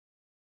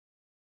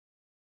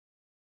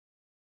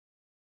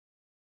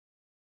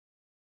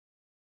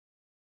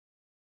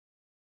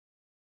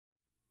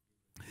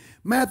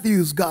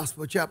Matthew's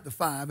Gospel, chapter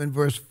 5 and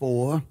verse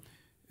 4,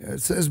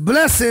 it says,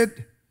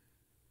 "Blessed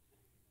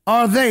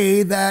are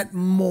they that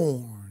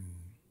mourn,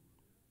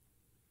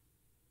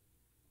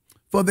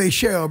 for they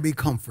shall be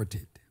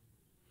comforted."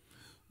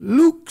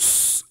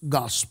 Luke's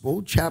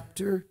Gospel,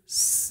 chapter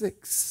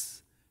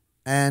 6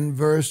 and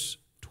verse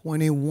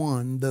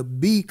 21, the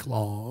B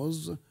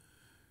clause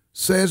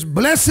says,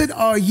 "Blessed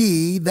are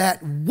ye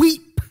that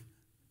weep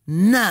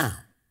now,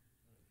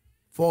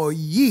 for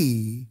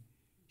ye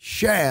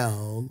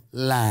shall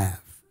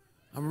laugh."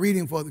 I'm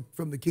reading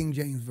from the King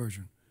James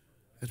Version.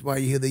 That's why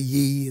you hear the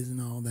ye's and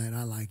all that.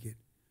 I like it.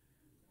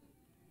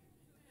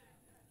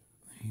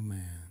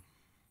 Amen.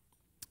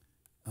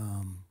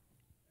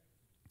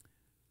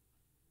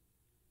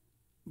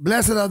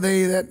 Blessed are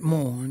they that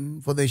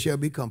mourn, for they shall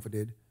be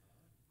comforted.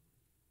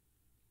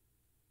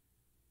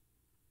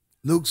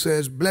 Luke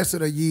says, "Blessed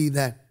are ye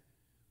that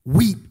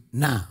weep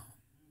now,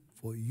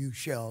 for you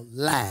shall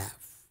laugh."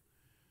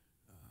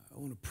 I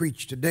want to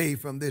preach today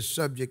from this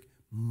subject,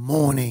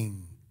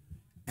 mourning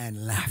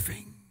and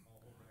laughing.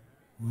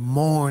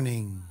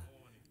 Mourning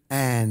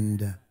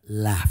and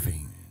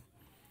laughing.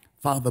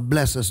 Father,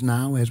 bless us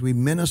now as we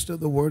minister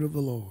the word of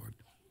the Lord.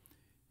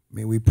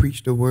 May we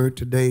preach the word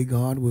today,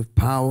 God, with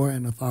power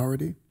and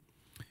authority.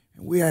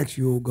 And we ask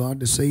you, oh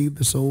God, to save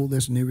the soul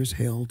that's nearest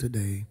hell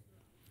today.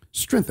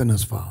 Strengthen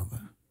us,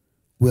 Father.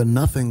 We're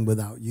nothing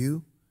without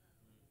you.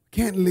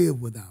 Can't live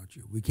without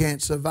you. We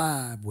can't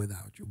survive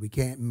without you. We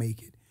can't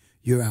make it.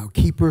 You're our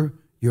keeper.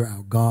 You're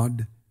our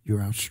God. You're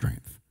our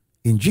strength.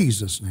 In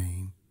Jesus'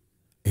 name,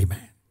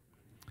 amen.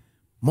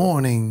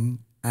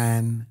 Mourning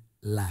and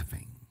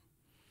laughing.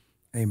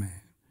 Amen.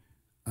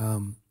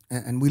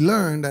 And we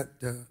learned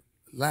that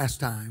last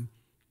time,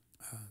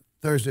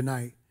 Thursday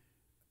night,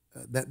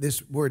 that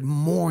this word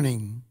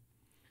mourning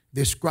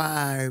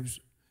describes,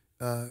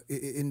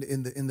 in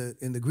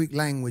the Greek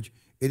language,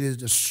 it is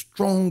the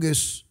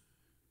strongest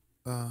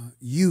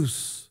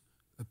use,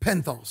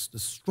 penthos, the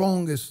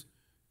strongest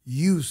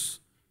use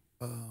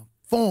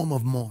form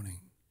of mourning.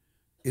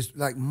 It's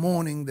like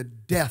mourning the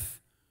death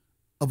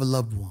of a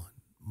loved one,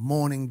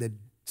 mourning the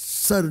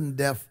sudden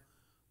death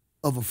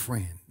of a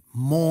friend,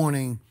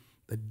 mourning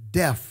the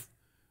death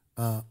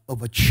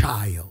of a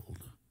child,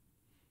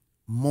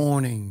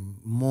 mourning,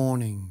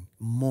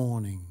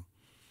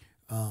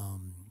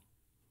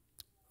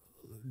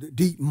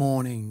 deep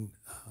mourning.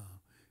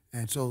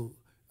 And so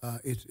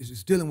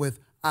it's dealing with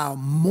our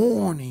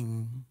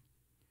mourning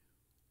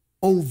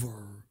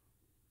over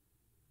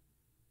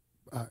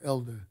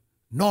Elder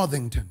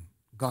Northington.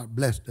 God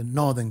bless the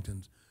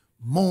Northingtons.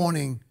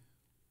 Mourning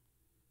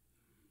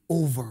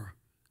over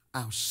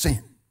our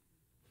sin.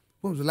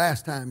 When was the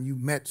last time you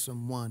met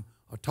someone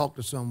or talked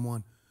to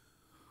someone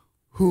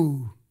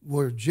who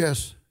were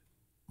just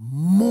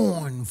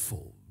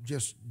mournful,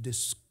 just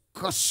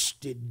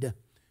disgusted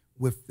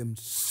with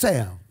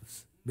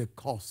themselves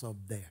because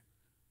of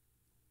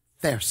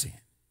their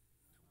sin?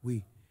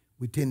 We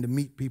tend to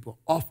meet people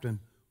often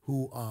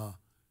who are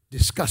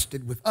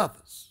disgusted with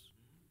others,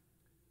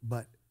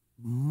 but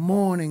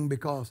mourning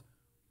because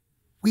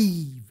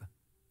we've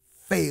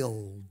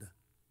failed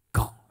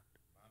God.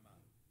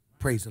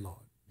 Praise the Lord.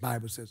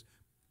 Bible says,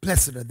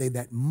 "Blessed are they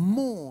that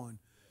mourn,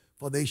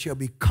 for they shall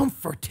be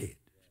comforted."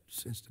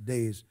 Since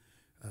today's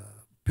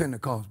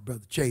Pentecost,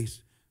 Brother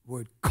Chase, the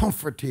word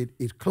comforted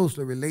is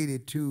closely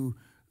related to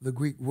the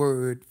Greek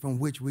word from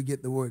which we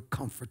get the word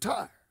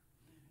comforter.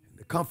 And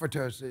the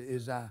comforter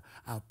is our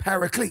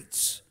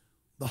paracletes,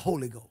 the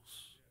Holy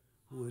Ghost,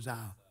 who is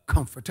our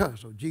comforter.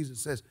 So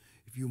Jesus says,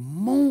 if you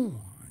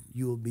mourn,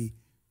 you will be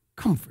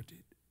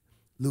comforted.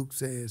 Luke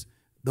says,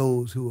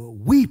 those who are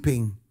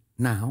weeping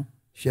now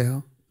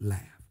shall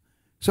laugh.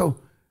 So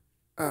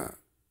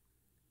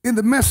in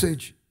the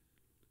message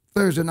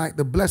Thursday night,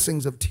 The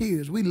Blessings of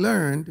Tears, we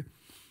learned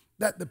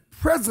that the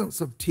presence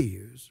of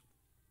tears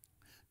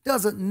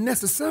doesn't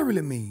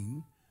necessarily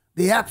mean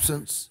the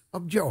absence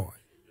of joy,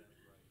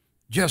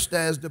 just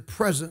as the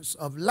presence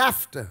of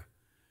laughter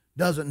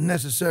doesn't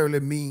necessarily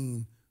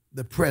mean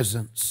the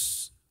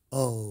presence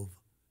of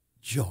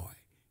joy.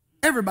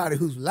 Everybody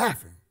who's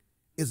laughing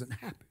isn't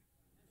happy.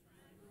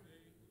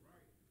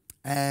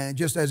 And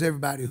just as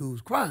everybody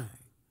who's crying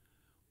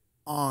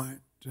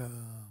aren't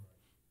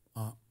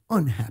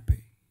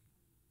unhappy.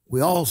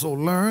 We also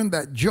learn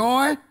that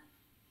joy,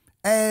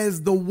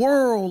 as the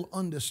world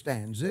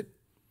understands it,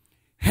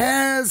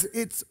 has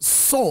its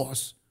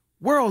source,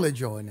 worldly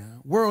joy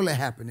now, worldly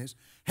happiness,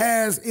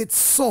 has its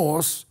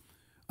source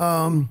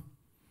in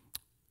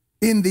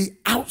the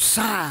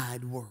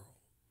outside world.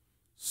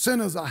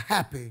 Sinners are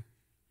happy,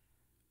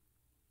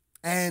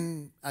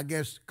 and I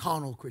guess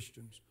carnal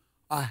Christians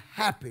are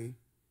happy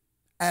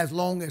as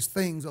long as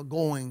things are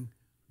going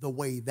the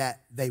way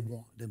that they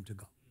want them to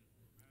go.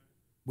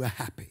 We're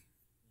happy.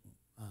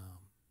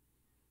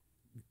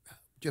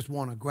 Just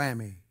won a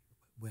Grammy,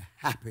 we're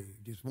happy.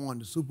 Just won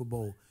the Super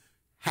Bowl,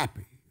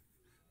 happy.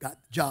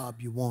 Got the job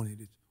you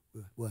wanted,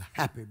 we're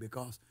happy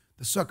because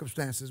the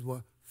circumstances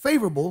were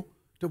favorable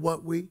to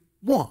what we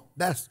want.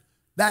 That's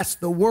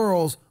the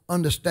world's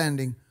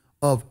understanding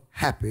of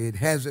happy. It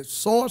has its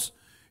source.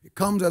 It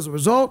comes as a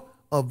result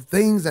of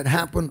things that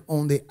happen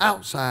on the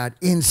outside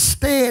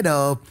instead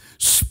of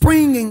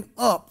springing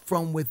up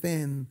from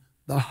within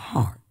the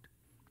heart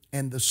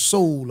and the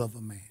soul of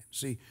a man.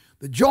 See,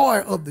 the joy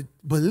of the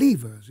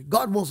believers,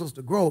 God wants us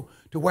to grow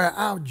to where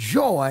our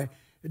joy,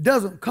 it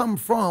doesn't come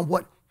from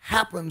what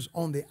happens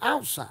on the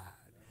outside,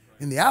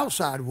 in the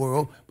outside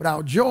world, but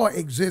our joy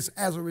exists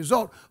as a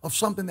result of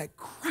something that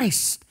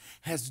Christ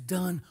has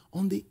done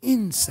on the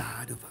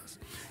inside of us.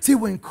 See,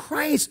 when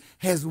Christ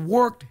has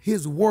worked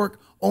his work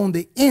on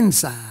the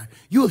inside,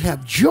 you'll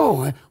have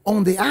joy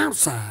on the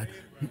outside.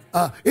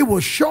 It will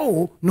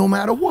show no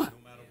matter what.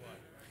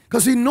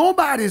 Because see,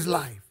 nobody's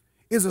life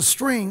is a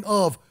string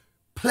of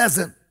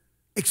pleasant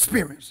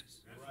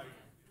experiences.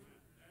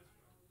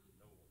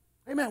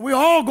 Amen. We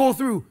all go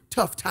through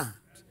tough times.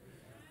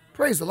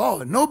 Praise the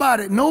Lord.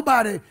 Nobody,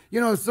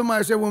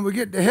 somebody said when we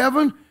get to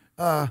heaven,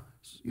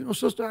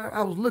 sister,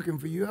 I was looking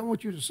for you. I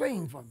want you to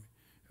sing for me.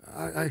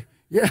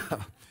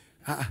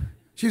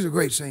 She's a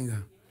great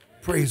singer.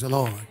 Praise the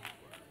Lord.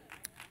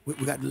 We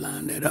got to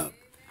line that up.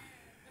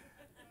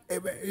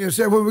 It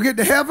said when we get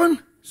to heaven,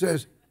 it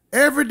says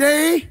every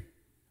day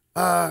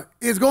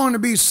is going to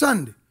be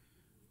Sunday.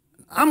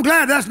 I'm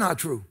glad that's not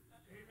true.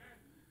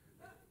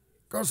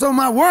 Because some of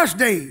my worst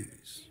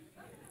days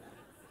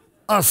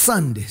are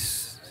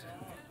Sundays.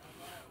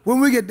 When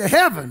we get to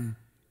heaven,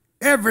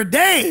 every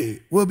day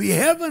will be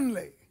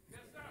heavenly.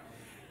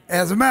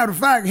 As a matter of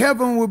fact,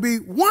 heaven will be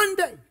one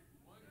day.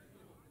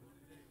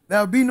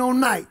 There'll be no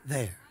night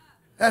there.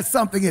 That's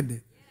something, isn't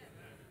it?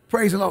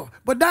 Praise the Lord.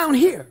 But down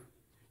here,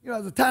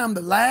 there's a time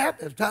to laugh,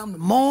 there's a time to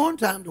mourn,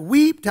 time to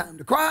weep, time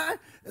to cry.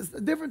 It's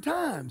different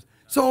times.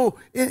 So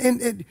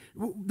in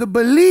the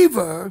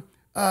believer,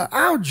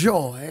 our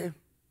joy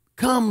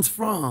comes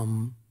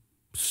from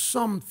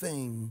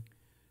something,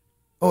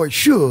 or it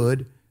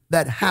should,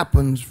 that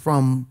happens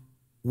from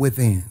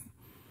within.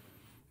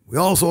 We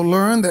also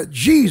learn that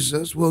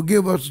Jesus will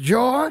give us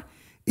joy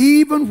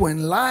even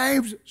when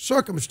life's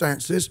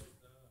circumstances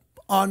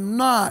are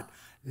not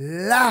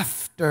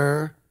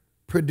laughter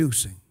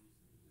producing.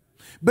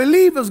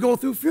 Believers go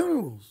through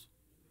funerals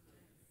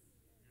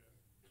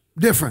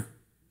different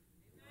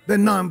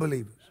than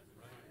non-believers.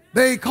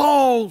 They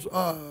called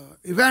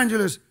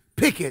Evangelist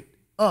Pickett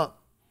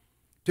up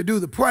to do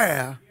the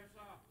prayer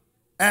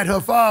at her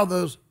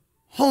father's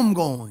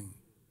homegoing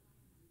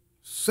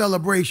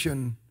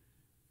celebration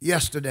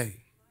yesterday.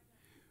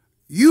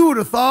 You would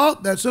have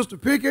thought that Sister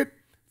Pickett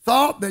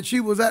thought that she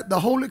was at the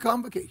Holy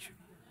Convocation,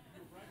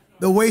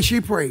 the way she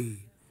prayed,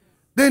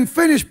 then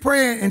finished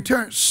praying and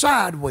turned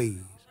sideways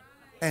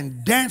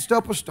and danced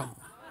up a storm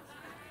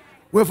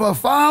with her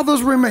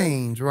father's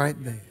remains right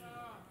there.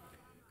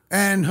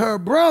 And her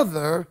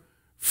brother,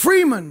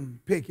 Freeman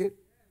Pickett,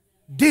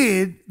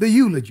 did the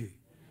eulogy.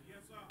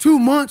 2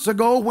 months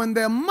ago, when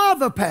their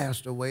mother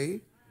passed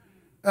away,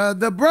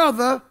 the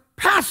brother,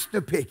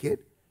 Pastor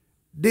Pickett,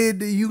 did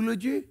the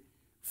eulogy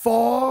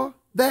for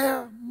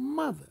their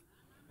mother.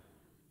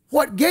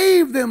 What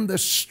gave them the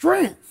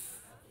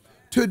strength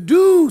to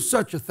do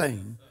such a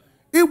thing,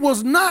 it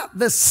was not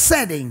the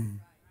setting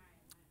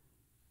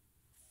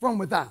from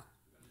without.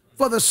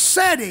 For the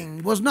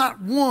setting was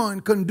not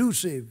one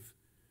conducive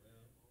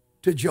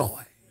to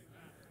joy.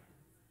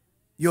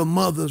 Your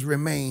mother's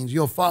remains,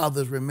 your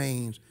father's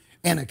remains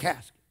in a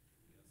casket.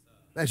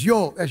 That's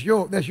your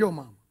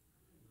mama,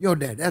 your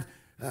dad.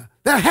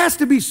 There has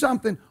to be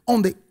something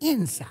on the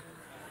inside.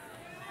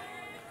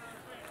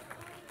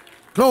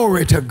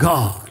 Glory to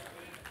God.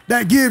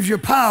 That gives you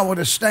power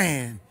to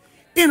stand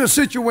in a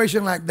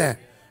situation like that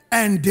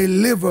and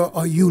deliver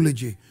a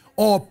eulogy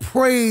or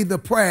pray the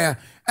prayer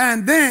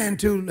and then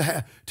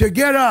to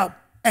get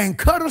up and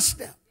cut a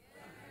step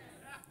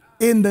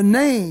in the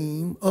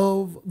name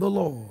of the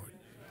Lord.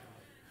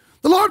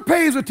 The Lord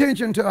pays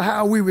attention to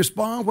how we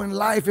respond when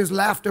life is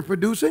laughter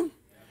producing,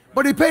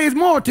 but he pays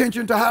more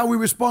attention to how we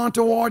respond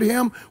toward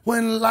him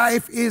when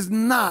life is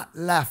not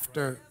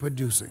laughter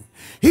producing.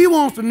 He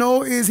wants to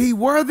know, is he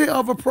worthy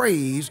of a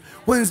praise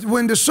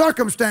when the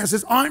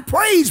circumstances aren't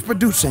praise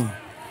producing?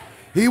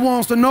 He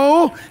wants to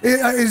know,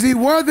 is he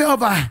worthy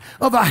of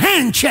a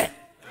hand check,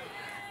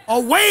 a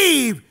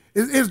wave?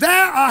 Is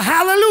there a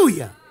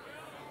hallelujah?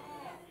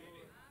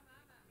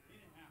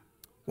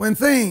 When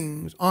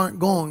things aren't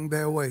going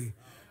their way.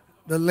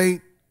 The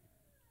late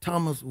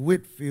Thomas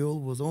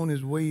Whitfield was on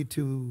his way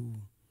to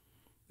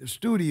the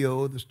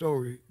studio, the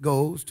story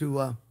goes,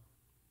 to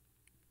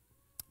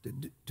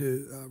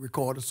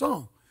record a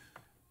song.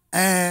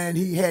 And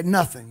he had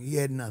nothing. He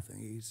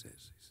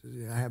says,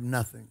 I have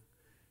nothing.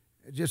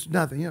 Just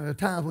nothing. There are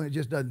times when it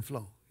just doesn't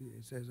flow. He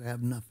says, I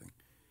have nothing.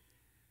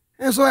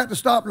 And so at the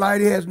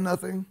stoplight, he has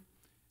nothing.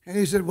 And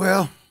he said,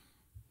 well,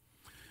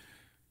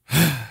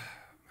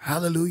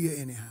 hallelujah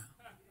anyhow.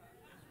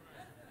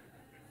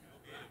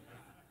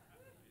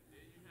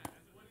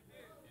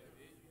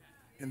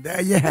 And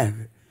there you have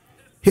it.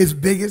 His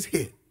biggest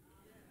hit.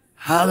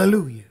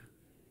 Hallelujah.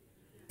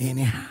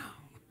 Anyhow.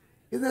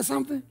 Isn't that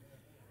something?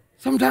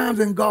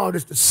 Sometimes in God,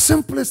 it's the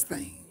simplest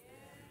thing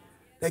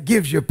that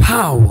gives you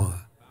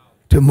power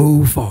to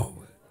move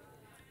forward.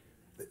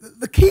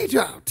 The key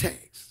to our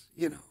text,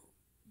 the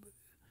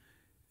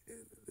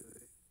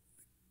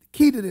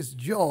key to this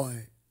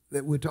joy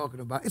that we're talking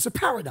about, it's a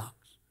paradox.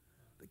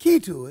 The key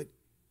to it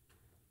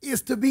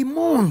is to be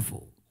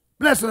mournful.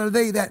 Blessed are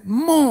they that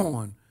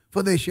mourn,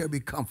 for they shall be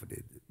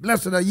comforted.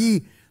 Blessed are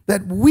ye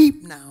that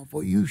weep now,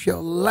 for you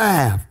shall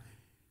laugh.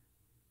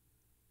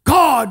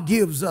 God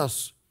gives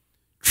us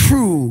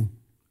true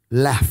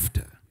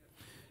laughter.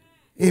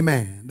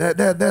 Amen.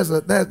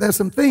 There's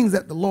some things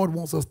that the Lord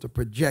wants us to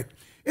project.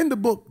 In the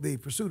book, The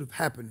Pursuit of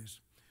Happiness,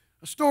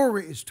 a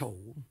story is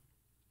told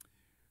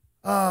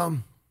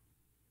of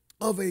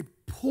a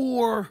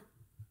poor,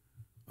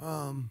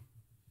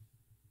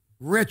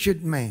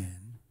 wretched man.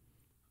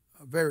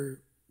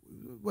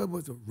 What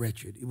was a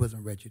wretched? He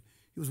wasn't wretched.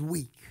 He was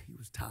weak. He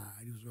was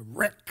tired. He was a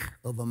wreck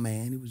of a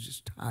man. He was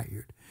just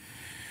tired.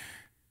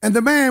 And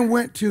the man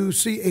went to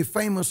see a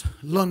famous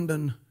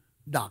London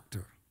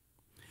doctor.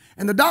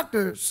 And the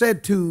doctor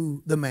said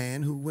to the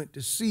man who went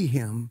to see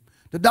him,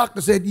 the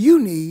doctor said, you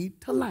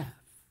need to laugh.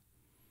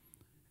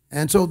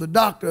 And so the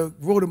doctor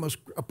wrote him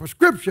a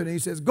prescription. He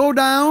says, go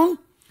down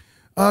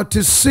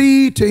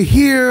to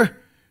hear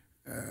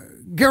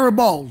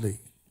Garibaldi.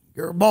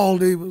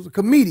 Garibaldi was a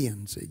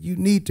comedian. Said, you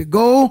need to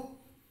go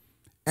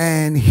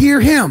and hear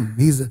him.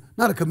 He's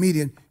not a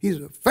comedian. He's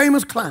a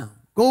famous clown.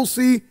 Go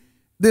see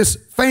this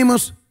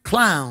famous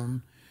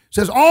clown.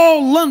 Says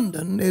all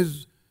London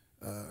is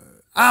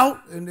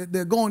out and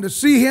they're going to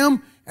see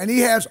him, and he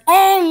has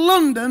all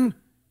London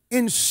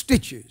in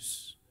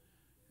stitches.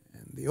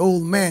 And the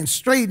old man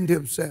straightened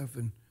himself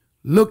and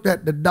looked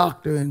at the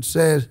doctor and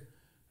says,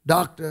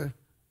 Doctor,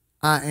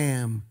 I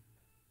am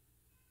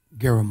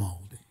Garibaldi.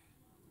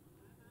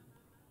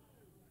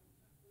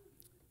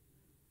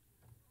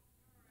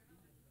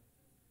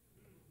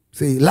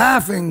 See,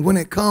 laughing when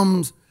it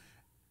comes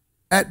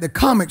at the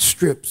comic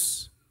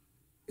strips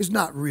is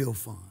not real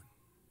fun.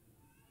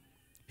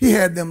 He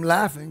had them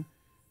laughing,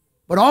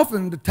 but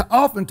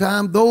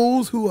oftentimes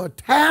those who are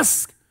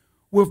tasked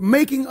with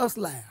making us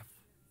laugh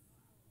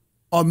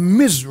are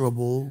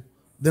miserable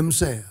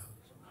themselves.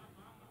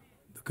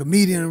 The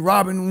comedian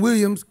Robin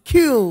Williams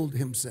killed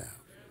himself.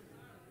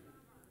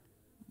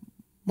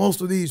 Most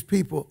of these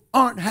people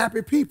aren't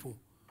happy people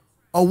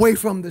away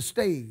from the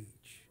stage.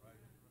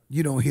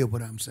 You don't hear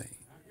what I'm saying.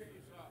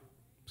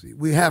 See,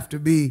 we have to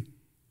be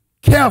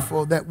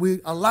careful that we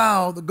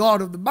allow the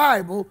God of the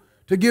Bible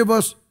to give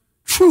us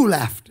true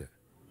laughter,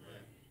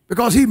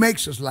 because he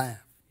makes us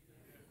laugh.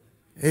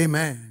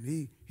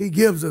 Amen. He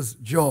gives us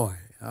joy.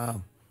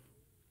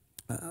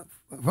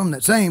 From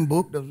that same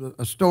book, there's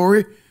a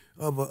story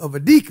of a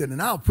deacon,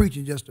 and I'll preach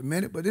in just a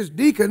minute, but this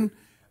deacon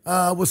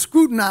was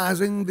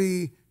scrutinizing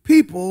the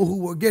people who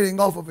were getting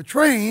off of a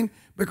train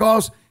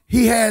because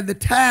he had the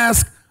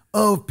task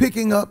of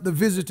picking up the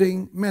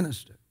visiting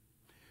minister,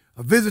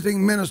 a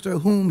visiting minister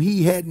whom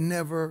he had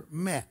never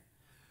met.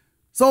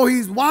 So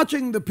he's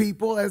watching the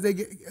people as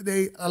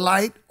they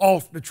alight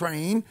off the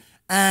train,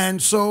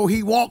 and so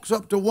he walks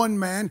up to one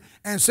man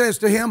and says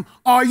to him,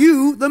 are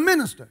you the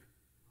minister?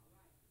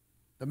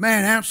 The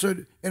man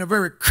answered in a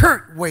very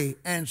curt way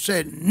and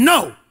said,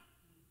 no,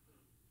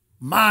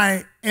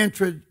 my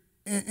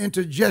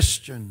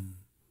indigestion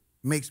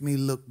makes me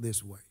look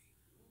this way.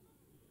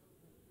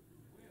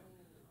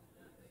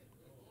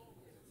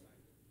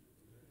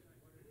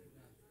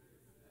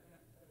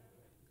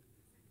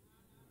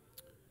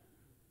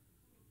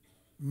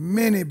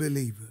 Many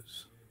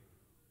believers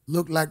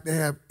look like they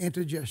have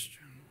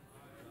indigestion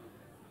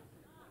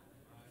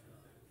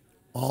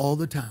all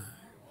the time.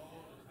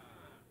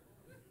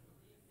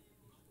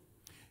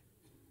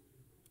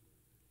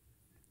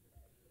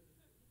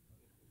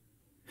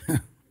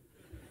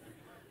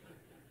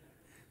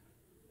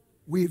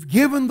 We've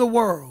given the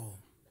world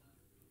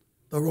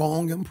the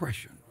wrong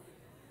impression.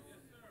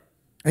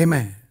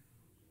 Amen.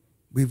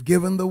 We've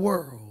given the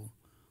world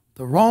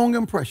the wrong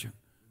impression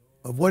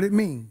of what it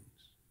means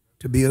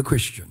to be a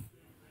Christian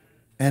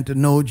and to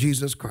know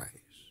Jesus Christ.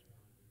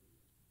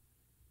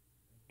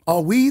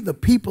 Are we the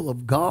people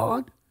of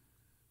God?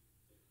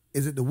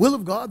 Is it the will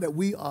of God that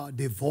we are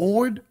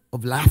devoid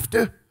of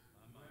laughter?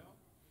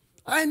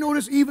 I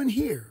notice even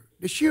here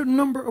the sheer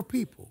number of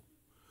people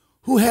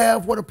who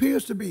have what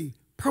appears to be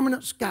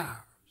permanent scars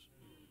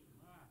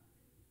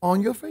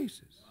on your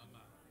faces.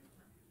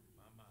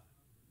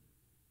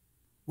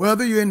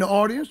 Whether you're in the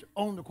audience,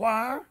 on the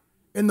choir,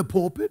 in the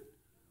pulpit,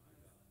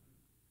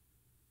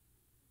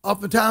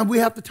 oftentimes we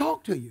have to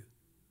talk to you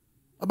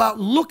about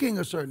looking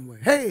a certain way.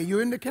 Hey,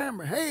 you're in the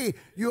camera. Hey,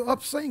 you're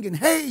up singing.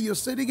 Hey, you're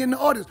sitting in the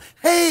audience.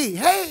 Hey,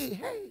 hey,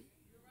 hey.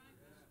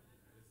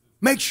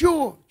 Make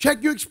sure,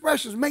 check your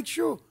expressions, make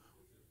sure.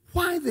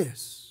 Why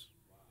this?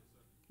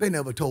 They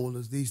never told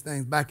us these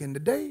things back in the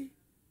day.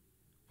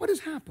 What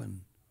has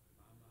happened?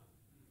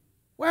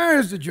 Where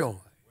is the joy?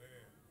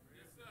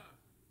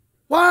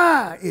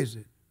 Why is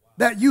it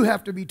that you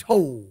have to be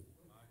told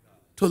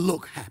to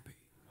look happy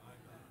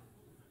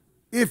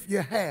if you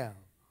have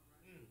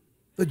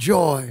the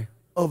joy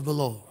of the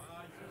Lord?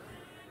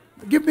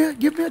 Give me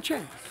a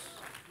chance.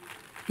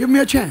 Give me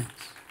a chance.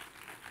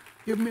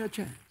 Give me a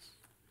chance.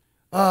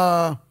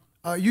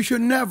 You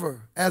should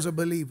never, as a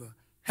believer,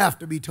 have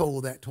to be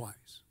told that twice.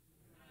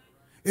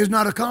 It's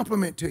not a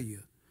compliment to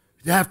you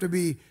to have to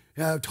be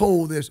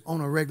told this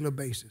on a regular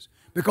basis.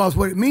 Because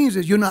what it means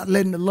is you're not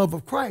letting the love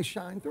of Christ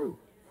shine through.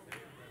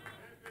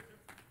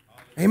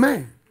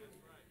 Amen.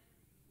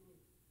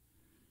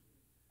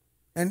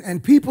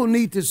 And people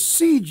need to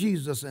see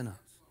Jesus in us.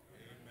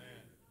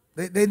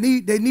 They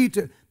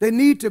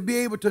need to be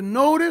able to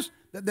notice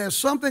that there's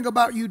something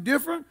about you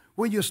different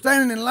when you're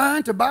standing in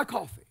line to buy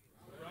coffee.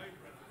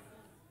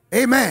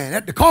 Amen.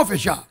 At the coffee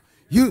shop.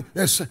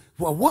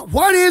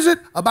 What is it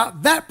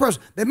about that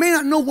person? They may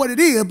not know what it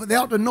is, but they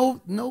ought to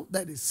know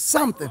that it's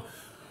something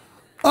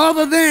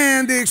other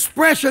than the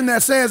expression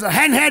that says, I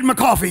hadn't had my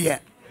coffee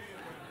yet.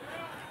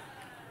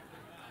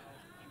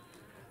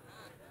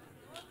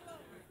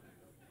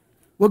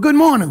 Well, good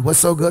morning. What's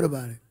so good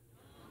about it?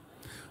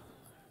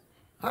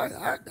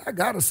 I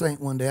got a saint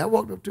one day. I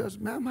walked up to her and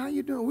said, ma'am, how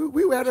you doing?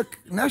 We were at a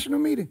national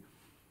meeting.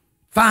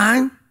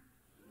 Fine.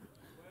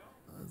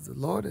 The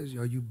Lord is,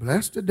 are you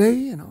blessed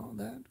today and all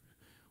that?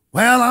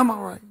 Well, I'm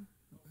all right.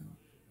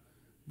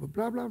 But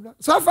blah, blah, blah.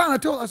 So I finally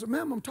told her, I said,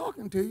 ma'am, I'm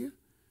talking to you.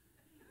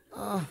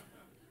 I'm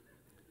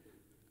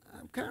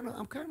kind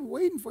of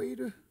waiting for you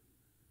to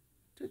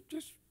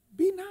just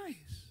be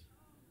nice.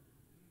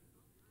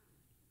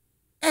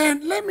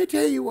 And let me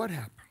tell you what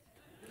happened.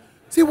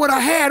 See, what I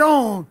had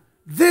on,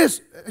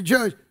 this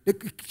judge,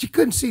 she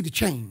couldn't see the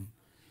chain.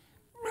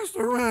 Messed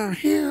around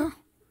here.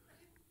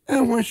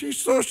 And when she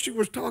saw she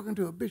was talking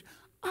to a bishop,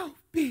 oh,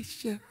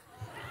 Bishop.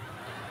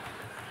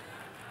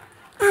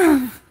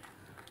 Oh,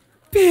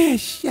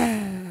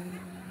 Bishop.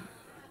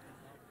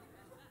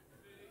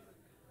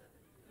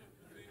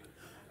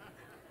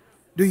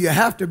 Do you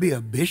have to be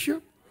a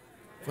bishop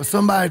for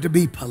somebody to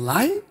be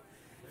polite?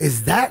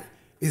 Is that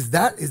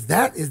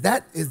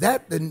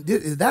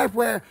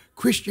where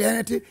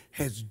Christianity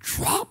has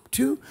dropped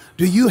to?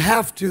 Do you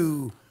have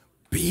to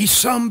be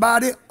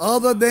somebody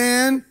other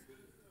than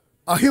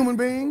a human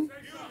being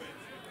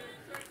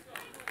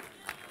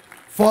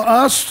for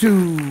us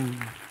to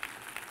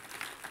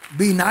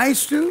be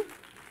nice to?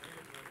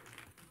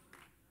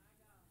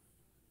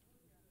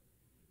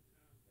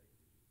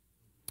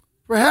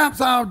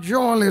 Perhaps our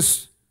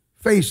joyless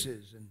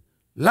faces and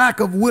lack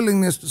of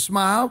willingness to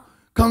smile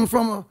comes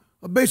from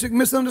a basic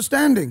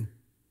misunderstanding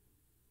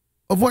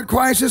of what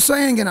Christ is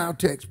saying in our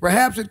text.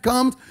 Perhaps it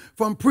comes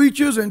from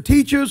preachers and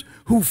teachers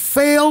who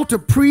fail to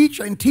preach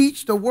and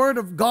teach the Word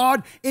of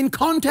God in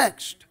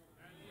context.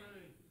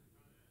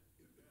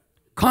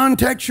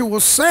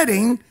 Contextual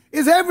setting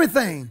is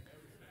everything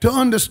to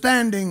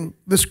understanding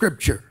the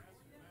Scripture.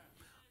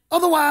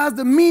 Otherwise,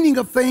 the meaning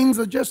of things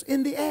are just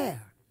in the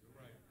air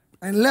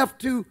and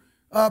left to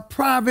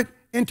private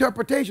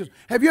interpretations.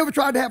 Have you ever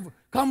tried to have a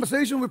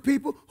conversation with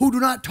people who do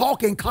not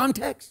talk in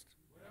context?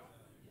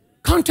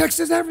 Context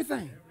is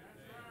everything.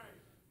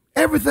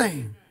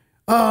 Everything.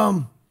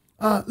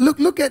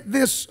 Look at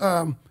this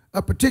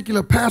a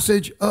particular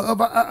passage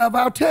of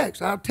our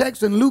text. Our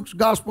text in Luke's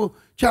Gospel,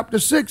 chapter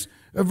 6,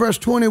 verse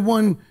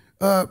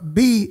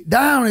 21b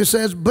down. It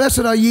says,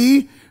 blessed are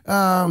ye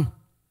that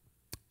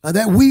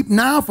weep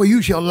now, for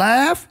you shall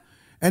laugh.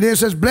 And it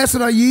says, blessed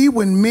are ye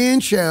when men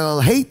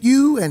shall hate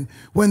you, and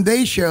when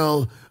they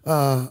shall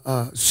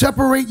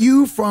separate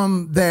you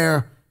from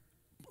their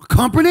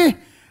company,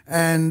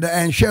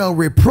 and shall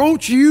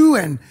reproach you,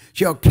 and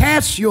shall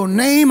cast your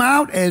name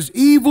out as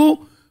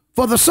evil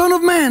for the Son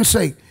of Man's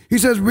sake. He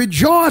says,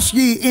 rejoice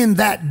ye in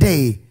that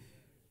day,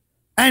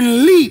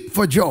 and leap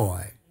for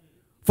joy.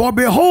 For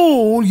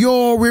behold,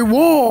 your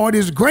reward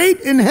is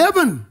great in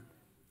heaven.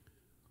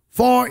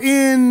 For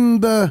in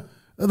the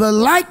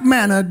like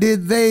manner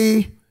did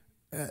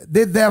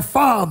their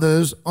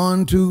fathers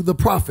unto the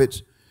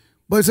prophets.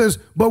 But it says,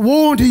 but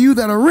woe unto you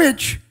that are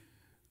rich,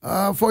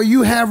 for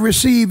you have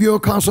received your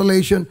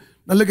consolation.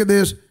 Now look at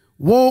this.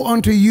 Woe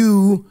unto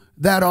you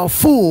that are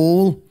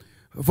full,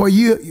 for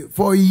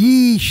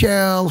ye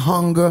shall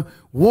hunger.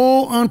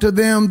 Woe unto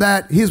them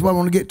that, here's what I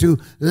want to get to,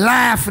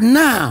 laugh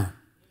now,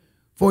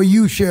 for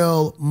you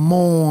shall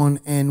mourn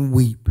and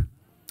weep.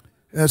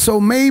 So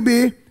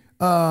maybe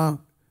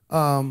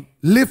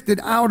lifted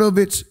out of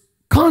its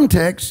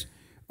context,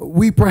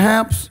 we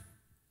perhaps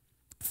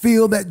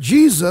feel that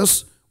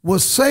Jesus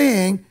was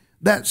saying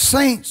that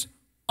saints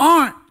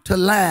aren't to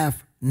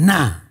laugh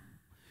now.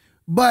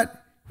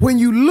 But when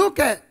you look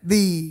at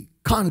the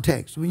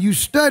context, when you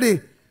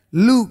study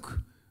Luke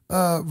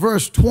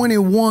verse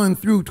 21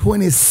 through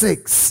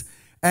 26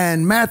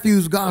 and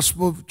Matthew's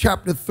Gospel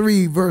chapter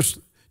 5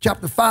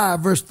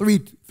 verse 3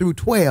 through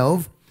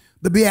 12,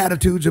 the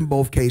Beatitudes in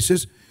both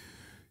cases,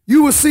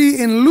 you will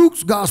see in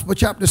Luke's Gospel,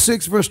 chapter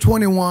 6, verse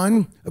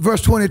 21,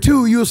 verse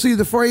 22, you'll see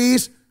the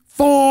phrase,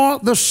 for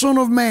the Son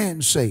of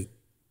Man's sake.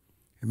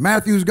 In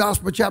Matthew's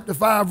Gospel, chapter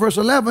 5, verse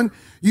 11,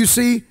 you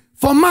see,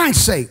 for my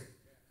sake.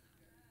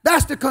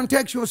 That's the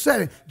contextual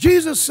setting.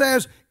 Jesus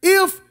says,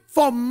 if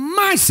for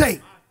my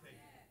sake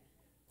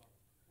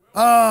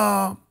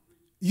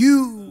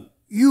you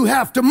you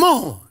have to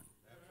mourn,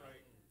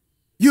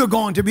 you're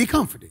going to be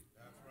comforted.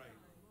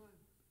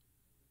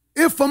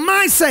 If for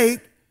my sake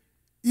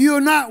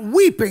you're not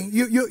weeping,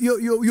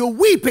 you're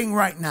weeping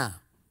right now,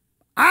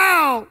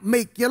 I'll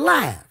make you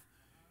laugh.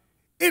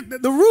 The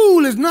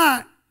rule is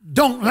not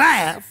don't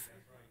laugh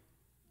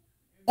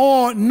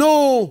or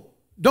no,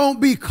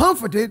 don't be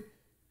comforted.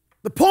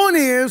 The point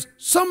is,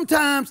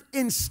 sometimes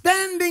in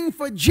standing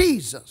for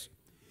Jesus,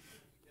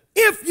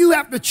 if you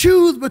have to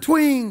choose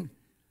between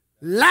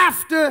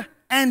laughter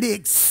and the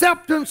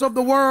acceptance of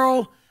the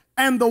world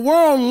and the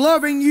world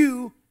loving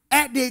you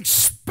at the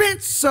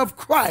expense of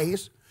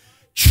Christ,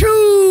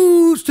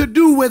 choose to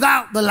do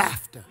without the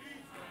laughter.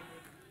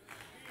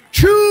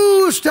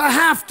 Choose to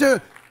have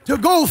to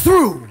go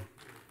through.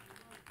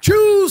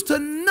 Choose to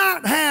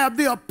not have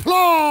the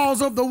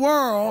applause of the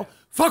world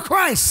for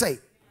Christ's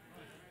sake.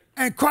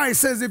 And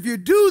Christ says, if you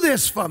do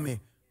this for me,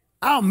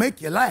 I'll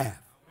make you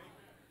laugh.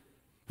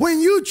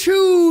 When you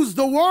choose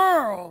the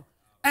world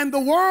and the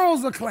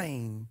world's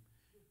acclaim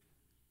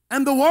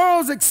and the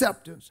world's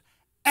acceptance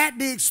at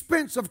the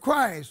expense of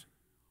Christ,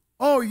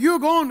 oh, you're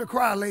going to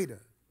cry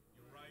later.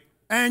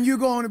 And you're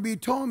going to be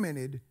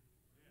tormented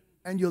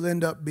and you'll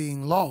end up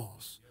being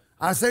lost.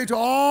 I say to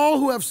all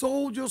who have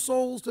sold your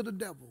souls to the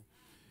devil,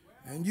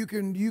 and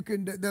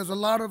there's a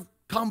lot of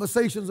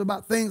conversations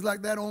about things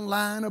like that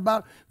online,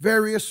 about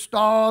various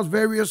stars,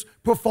 various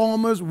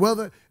performers,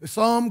 whether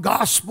some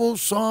gospel,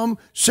 some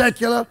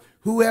secular,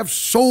 who have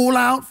sold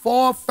out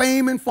for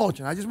fame and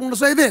fortune. I just want to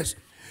say this.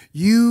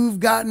 You've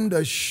gotten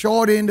the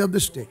short end of the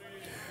stick.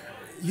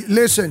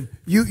 Listen,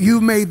 you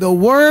made the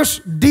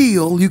worst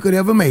deal you could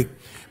ever make,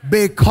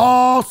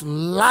 because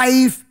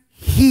life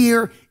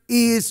here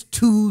is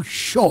too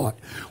short.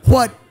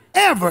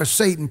 Whatever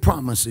Satan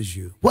promises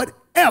you,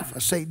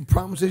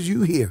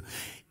 here,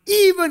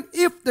 even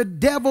if the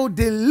devil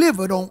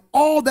delivered on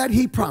all that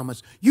he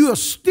promised, you are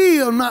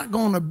still not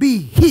going to be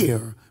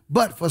here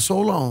but for so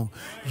long.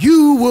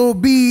 You will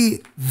be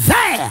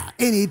there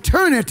in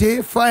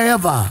eternity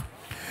forever.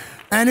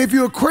 And if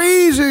you're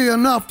crazy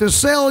enough to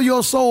sell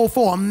your soul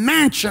for a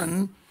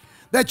mansion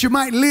that you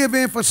might live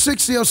in for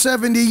 60 or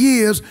 70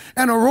 years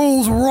and a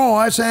Rolls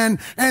Royce and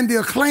the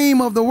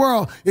acclaim of the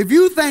world, if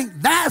you think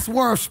that's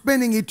worth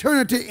spending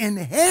eternity in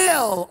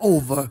hell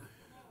over,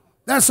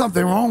 there's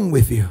something wrong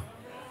with you.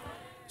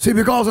 See,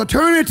 because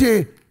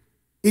eternity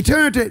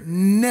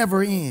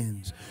never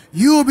ends.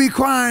 You'll be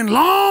crying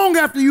long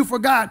after you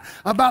forgot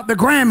about the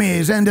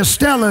Grammys and the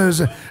Stellars,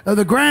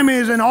 the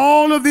Grammys and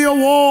all of the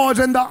awards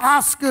and the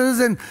Oscars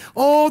and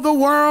all the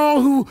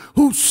world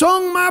who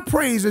sung my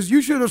praises.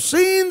 You should have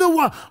seen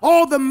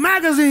all the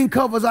magazine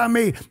covers I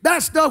made.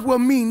 That stuff will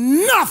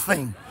mean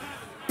nothing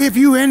if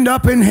you end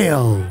up in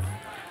hell.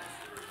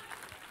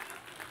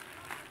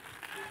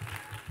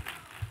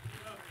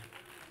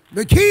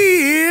 The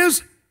key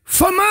is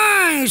for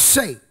my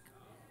sake.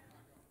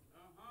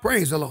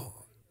 Praise the Lord.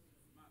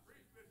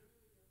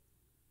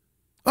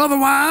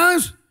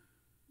 Otherwise,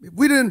 if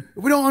we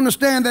don't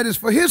understand that it's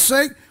for his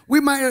sake,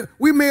 we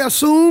may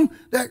assume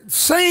that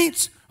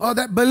saints or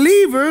that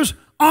believers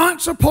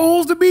aren't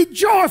supposed to be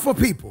joyful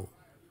people.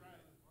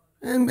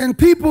 And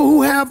people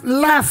who have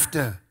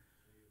laughter,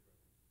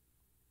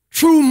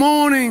 true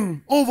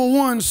mourning over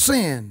one's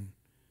sin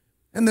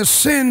and the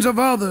sins of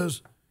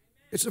others,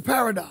 it's a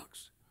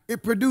paradox.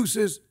 It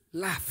produces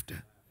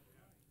laughter.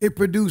 It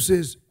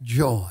produces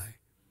joy.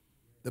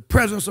 The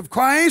presence of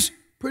Christ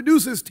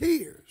produces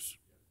tears.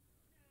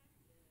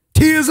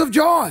 Tears of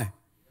joy,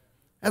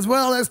 as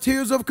well as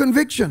tears of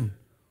conviction.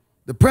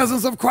 The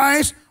presence of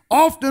Christ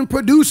often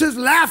produces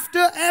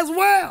laughter as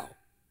well.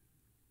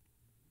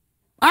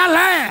 I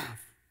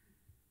laugh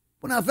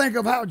when I think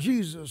of how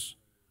Jesus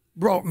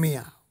brought me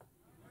out.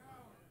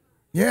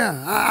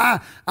 Yeah,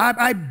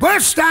 I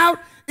burst out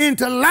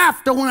into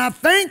laughter when I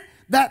think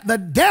that the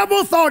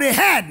devil thought he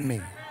had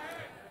me,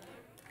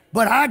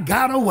 but I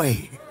got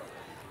away.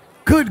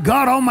 Good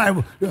God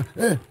Almighty.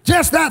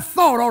 Just that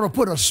thought ought to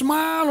put a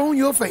smile on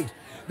your face.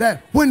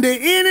 That when the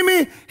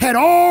enemy had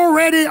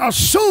already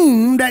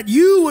assumed that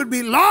you would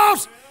be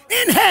lost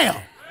in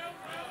hell.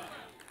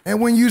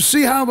 And when you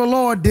see how the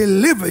Lord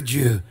delivered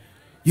you,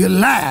 you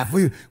laugh.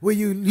 When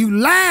you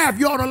laugh,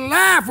 you ought to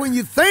laugh when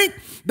you think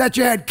that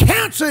you had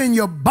cancer in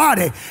your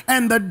body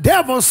and the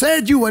devil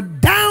said you were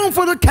down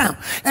for the count.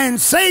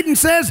 And Satan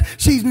says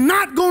she's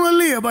not going to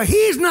live, or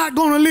he's not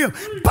going to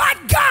live. But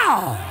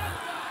God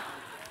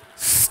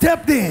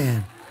stepped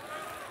in.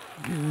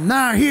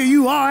 Now here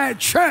you are at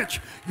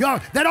church.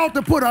 That ought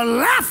to put a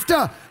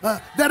laughter,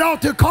 that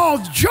ought to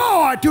cause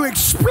joy to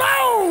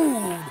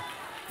explode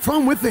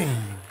from within.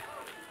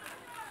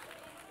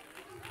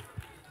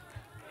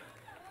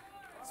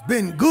 It's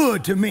been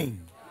good to me.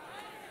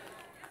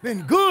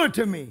 Been good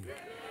to me.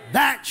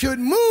 That should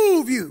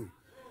move you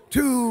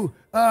to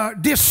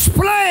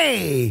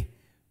display,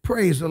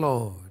 praise the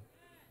Lord,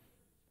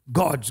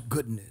 God's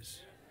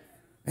goodness.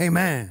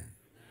 Amen.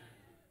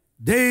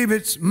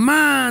 David's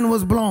mind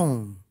was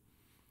blown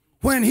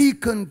when he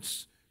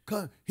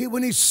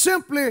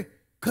simply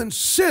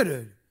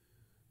considered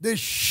the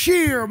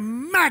sheer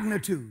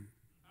magnitude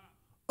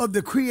of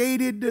the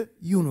created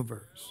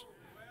universe.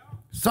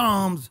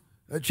 Psalms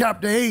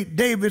chapter 8,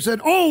 David said,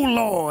 "O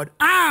Lord,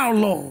 our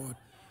Lord,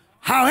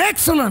 how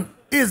excellent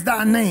is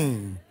thy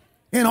name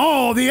in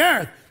all the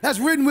earth." That's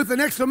written with an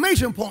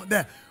exclamation point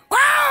there.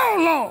 "Our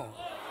Lord."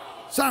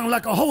 Sound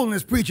like a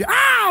holiness preacher.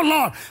 "Our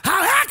Lord,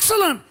 how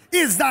excellent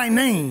is thy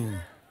name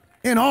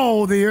in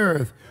all the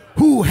earth,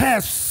 who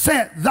has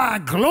set thy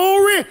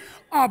glory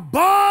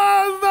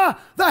above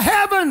the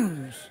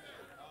heavens."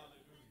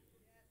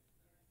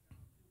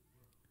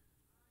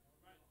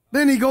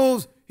 Then he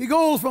goes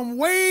from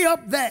way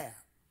up there,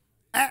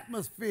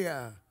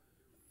 atmosphere,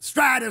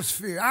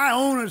 stratosphere,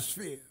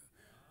 ionosphere,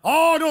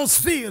 all those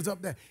spheres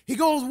up there. He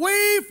goes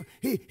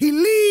he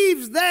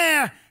leaves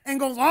there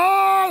and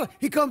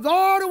he comes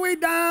all the way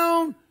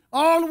down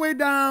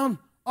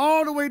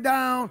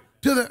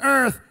to the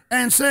earth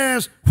and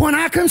says, "When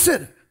I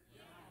consider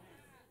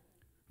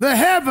the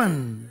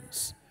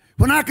heavens,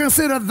 when I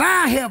consider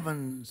thy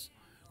heavens,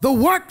 the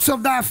works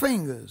of thy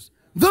fingers,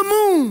 the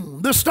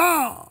moon, the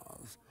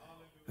stars,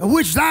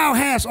 which thou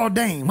hast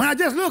ordained." When I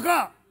just look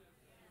up,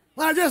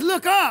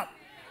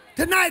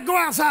 tonight go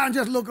outside and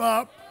just look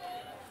up.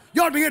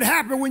 You ought to get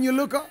happy when you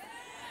look up.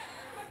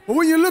 But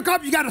when you look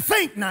up, you got to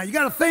think now. You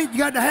got to think, you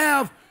got to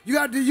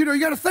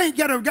think,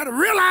 you got to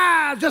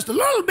realize just a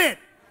little bit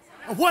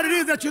of what it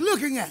is that you're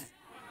looking at.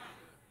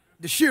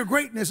 The sheer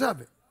greatness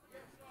of it.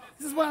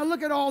 This is why I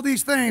look at all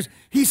these things.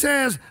 He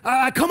says,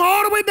 I come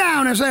all the way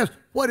down and says,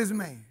 "What is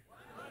man?"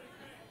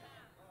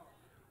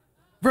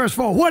 Verse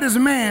 4, "What is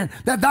man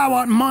that thou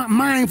art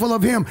mindful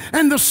of him,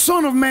 and the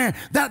son of man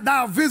that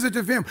thou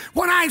visitest him?"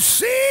 When I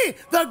see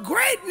the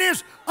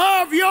greatness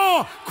of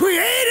your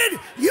created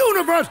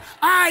universe,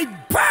 I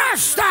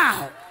burst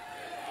out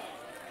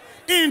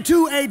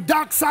into a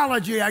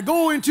doxology. I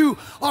go into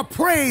a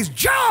praise.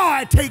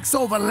 Joy takes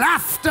over.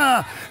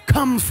 Laughter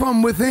comes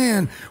from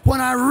within when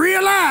I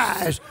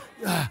realize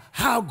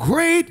how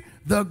great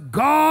the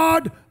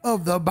God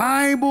of the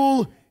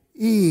Bible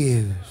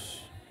is.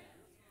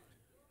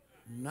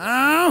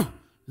 Now,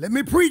 let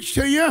me preach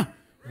to you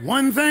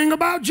one thing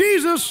about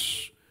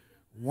Jesus,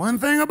 one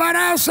thing about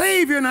our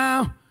Savior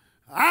now.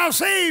 Our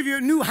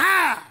Savior knew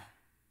how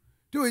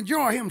to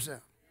enjoy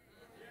himself.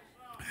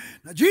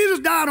 Now, Jesus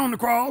died on the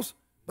cross,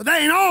 but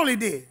that ain't all he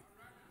did.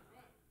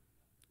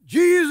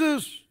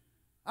 Jesus,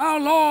 our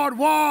Lord,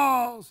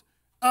 was,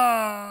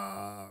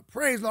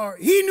 praise the Lord,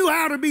 he knew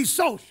how to be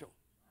social.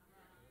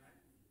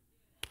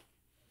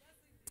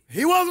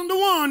 He wasn't the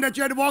one that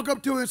you had to walk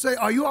up to and say,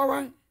 "Are you all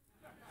right?"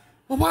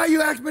 "Well, why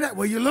you ask me that?"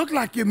 "Well, you look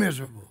like you're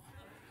miserable."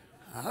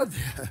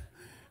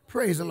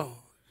 Praise the Lord.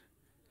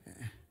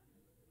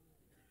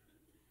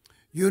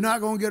 You're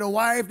not going to get a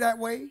wife that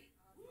way.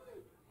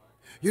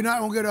 You're not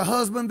going to get a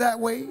husband that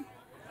way.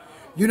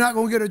 You're not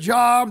going to get a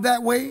job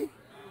that way.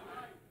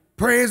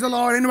 Praise the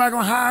Lord. Anybody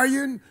going to hire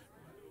you? And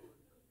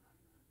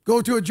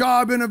go to a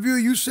job interview,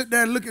 you sit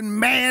there looking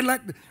mad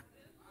like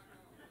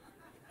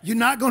you're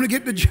not going to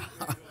get the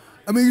job.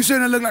 I mean, you sit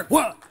there and look like,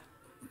 what?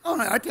 Oh,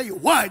 no, I tell you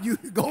what, you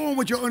go on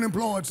with your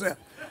unemployed self.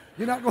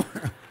 You're not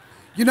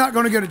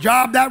going to get a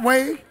job that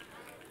way.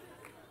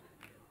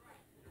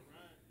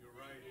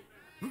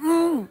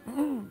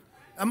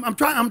 I'm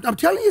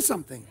telling you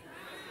something.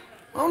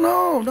 Oh,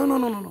 no.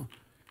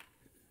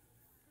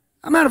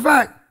 As a matter of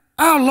fact,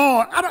 our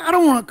Lord, I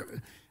don't want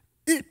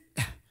to,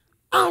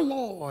 our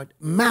Lord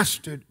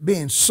mastered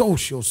being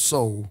social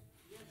so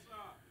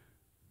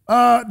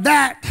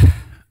that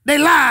they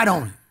lied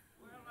on him.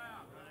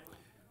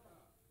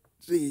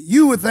 See,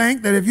 you would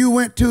think that if you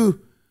went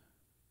to,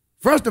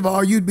 first of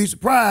all, you'd be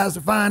surprised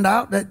to find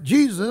out that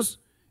Jesus,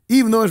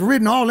 even though it's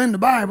written all in the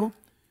Bible,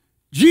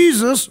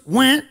 Jesus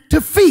went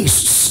to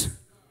feasts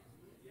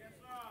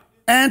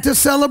and to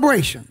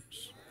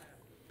celebrations.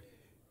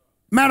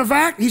 Matter of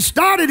fact, he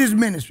started his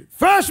ministry.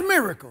 First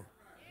miracle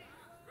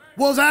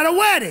was at a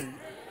wedding.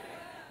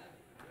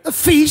 A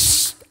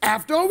feast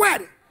after a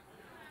wedding.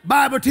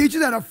 Bible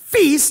teaches that a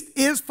feast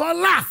is for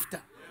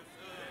laughter.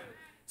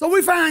 So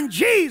we find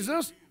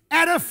Jesus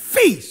at a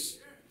feast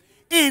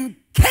in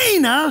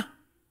Cana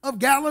of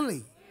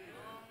Galilee.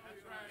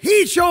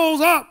 He shows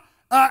up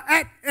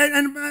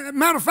and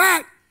matter of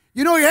fact,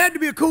 you know, he had to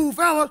be a cool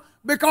fella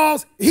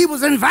because he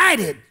was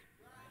invited.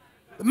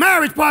 The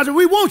marriage party,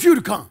 we want you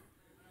to come.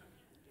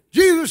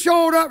 Jesus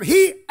showed up,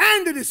 he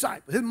and the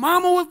disciples. His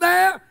mama was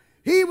there,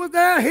 he was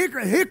there,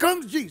 here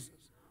comes Jesus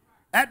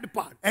at the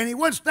party. And he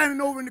wasn't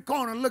standing over in the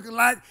corner looking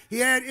like he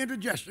had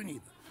indigestion either.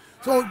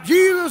 So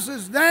Jesus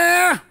is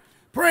there,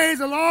 praise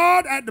the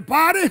Lord, at the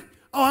party.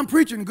 Oh, I'm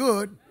preaching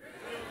good.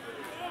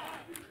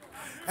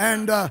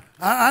 And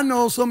I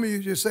know some of you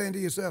just saying to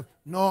yourself,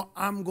 no,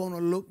 I'm going to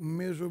look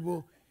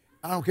miserable.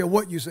 I don't care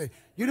what you say.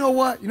 You know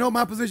what? You know what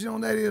my position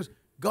on that is?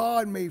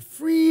 God may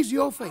freeze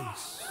your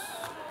face.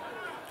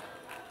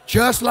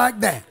 Just like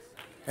that.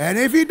 And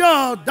if he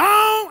does,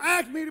 don't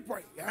ask me to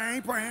pray. I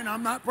ain't praying.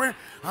 I'm not praying.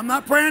 I'm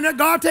not praying that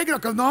God take it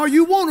up because no,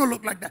 you want to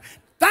look like that.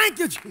 Thank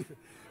you, Jesus.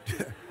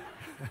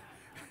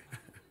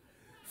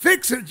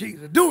 Fix it,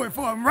 Jesus. Do it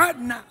for him right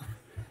now.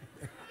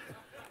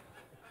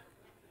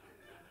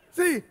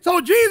 See, so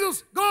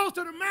Jesus goes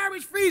to the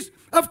marriage feast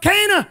of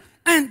Cana,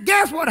 and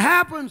guess what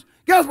happens?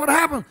 Guess what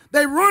happens?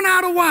 They run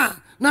out of wine.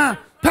 Now,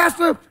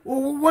 Pastor,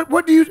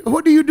 what do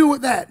you do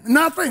with that?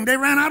 Nothing. They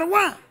ran out of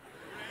wine.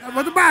 That's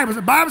what the Bible said.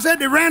 The Bible said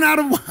they ran out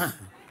of wine.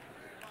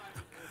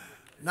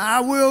 Now,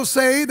 I will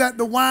say that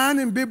the wine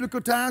in biblical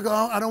times,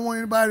 I don't want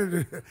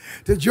anybody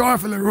to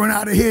joyfully run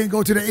out of here and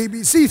go to the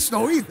ABC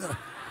store either.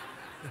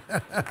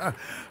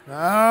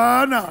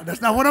 Oh, no,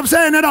 that's not what I'm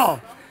saying at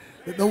all.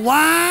 The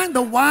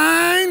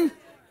wine,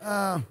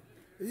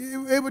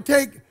 it would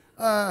take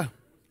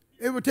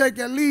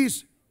at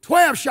least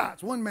 12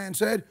 shots, one man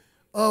said,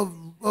 of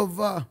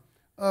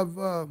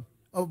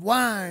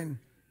wine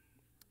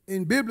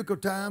in biblical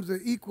times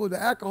that equal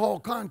the alcohol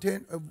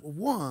content of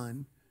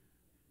one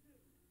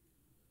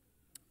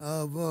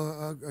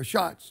of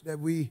shots that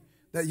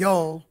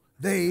y'all,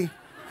 they,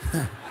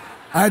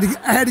 I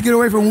had to get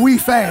away from we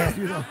fast,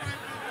 you know.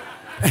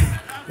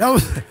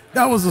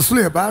 That was a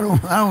slip. I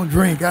don't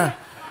drink. I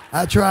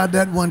tried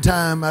that one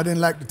time. I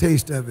didn't like the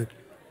taste of it.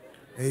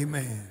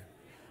 Amen.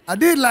 I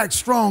did like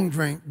strong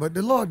drink, but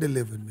the Lord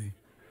delivered me.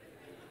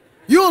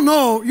 You'll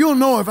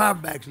know if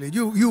I've backslid.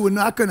 You would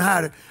know. I couldn't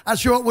hide it. I'd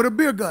show up with a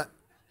beer gut.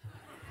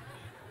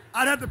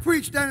 I'd have to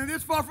preach standing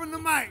this far from the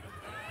mic.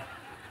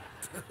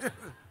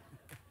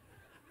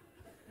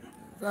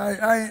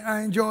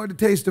 I enjoyed the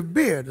taste of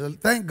beer.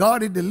 Thank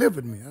God he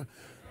delivered me.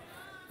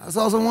 I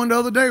saw someone the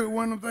other day with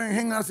one of them things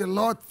hanging out. I said,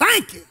 Lord,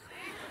 thank you.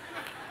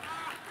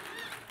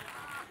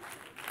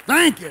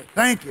 Thank you,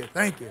 thank you,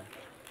 thank you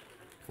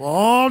for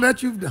all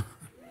that you've done.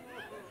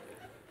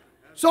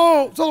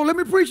 So let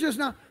me preach this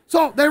now.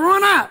 So they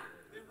run out.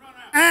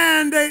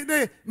 And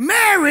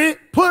Mary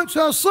puts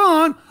her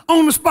son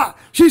on the spot.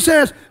 She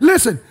says,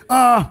 listen, he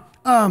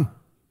can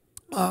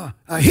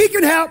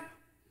help.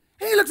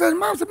 He looks at his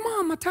mom and says,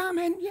 Mom, my time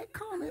hadn't yet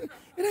come. It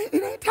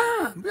ain't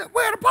time.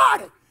 We're at a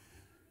party.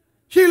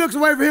 She looks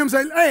away from him and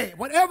says, hey,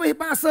 whatever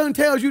my son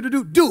tells you to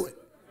do, do it.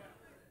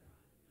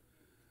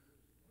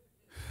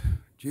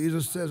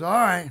 Jesus says, all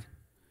right.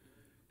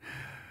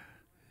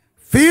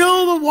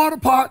 Fill the water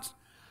pots.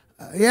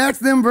 He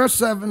asked them, verse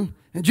 7,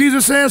 and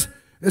Jesus says,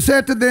 it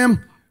said to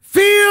them,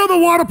 fill the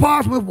water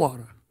pots with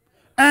water.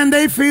 And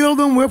they filled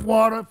them with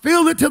water,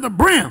 filled it to the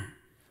brim.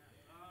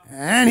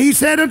 And he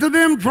said unto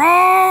them,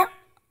 draw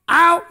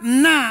out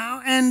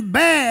now and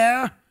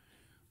bear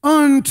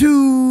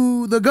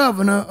unto the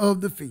governor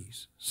of the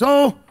feast.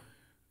 So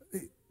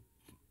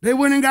they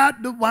went and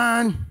got the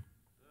wine,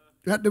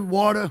 got the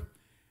water,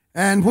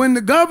 and when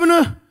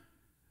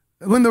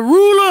the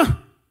ruler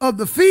of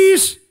the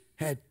feast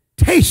had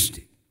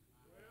tasted,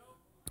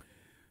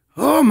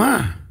 oh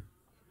my,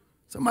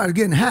 somebody's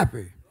getting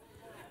happy.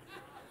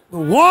 The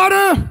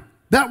water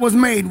that was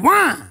made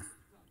wine,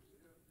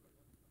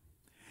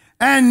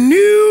 and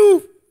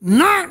knew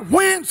not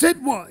whence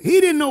it was.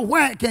 He didn't know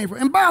where it came from.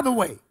 And by the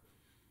way,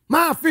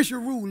 my official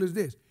rule is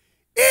this.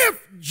 If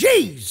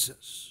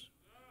Jesus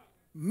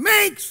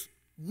makes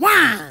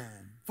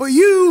wine for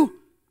you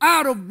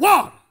out of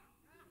water,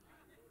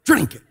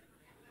 drink it.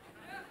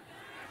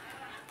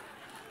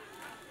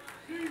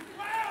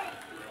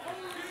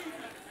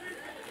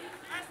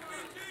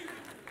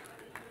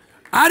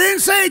 I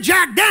didn't say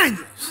Jack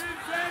Daniels.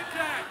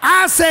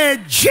 I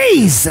said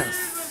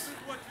Jesus.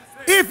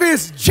 If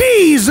it's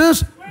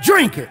Jesus,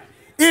 drink it.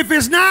 If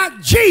it's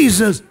not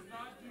Jesus,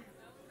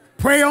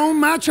 pray on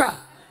my child.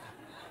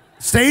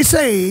 Stay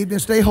saved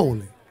and stay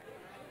holy.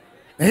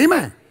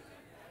 Amen.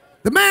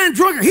 The man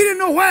drunk it. He didn't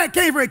know where it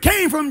came from. It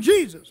came from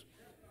Jesus.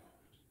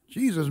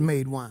 Jesus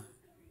made wine.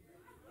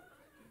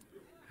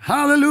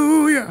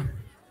 Hallelujah.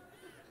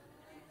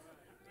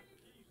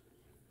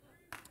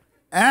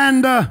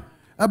 And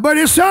but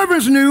his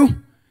servants knew,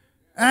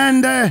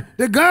 and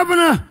the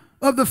governor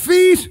of the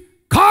feast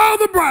called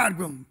the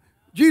bridegroom.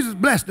 Jesus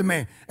blessed the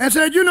man and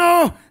said, you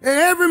know,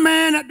 every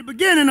man at the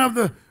beginning of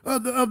the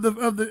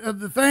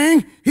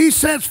thing, he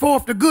sets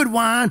forth the good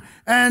wine,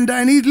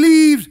 and he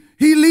leaves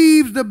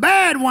the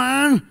bad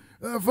wine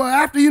for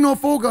after, you know,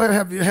 folk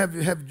have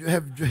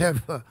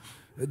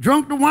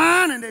drunk the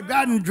wine, and they've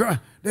gotten drunk.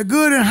 They're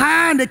good and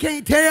high, and they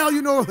can't tell,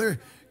 you know, they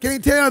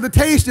can't tell the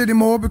taste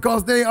anymore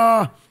because they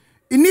are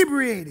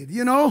inebriated,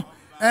 you know.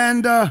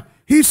 And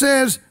he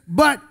says,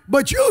 but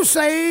you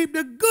saved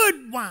the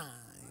good wine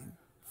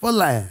for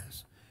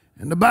last.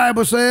 And the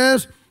Bible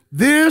says,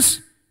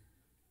 the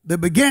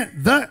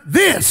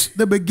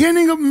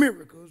beginning of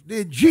miracles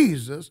did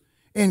Jesus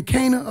in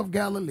Cana of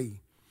Galilee,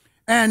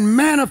 and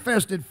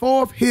manifested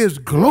forth his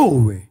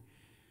glory,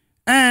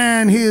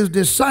 and his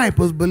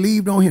disciples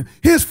believed on him.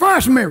 His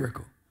first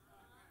miracle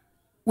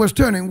was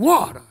turning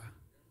water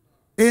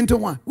into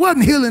wine. It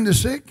wasn't healing the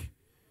sick.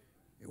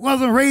 It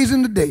wasn't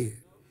raising the dead.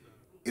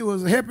 It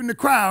was helping the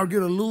crowd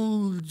get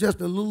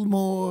just a little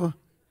more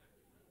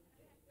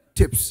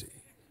tipsy.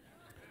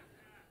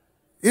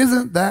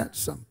 Isn't that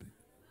something?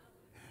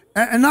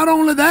 And not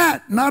only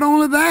that,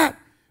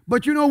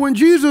 but you know, when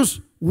Jesus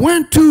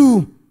went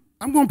to,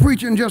 I'm going to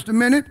preach in just a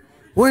minute,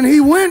 when he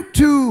went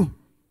to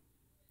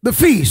the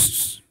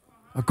feasts,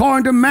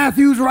 according to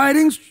Matthew's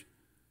writings,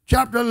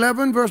 chapter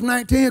 11, verse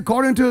 19,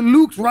 according to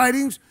Luke's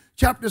writings,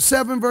 chapter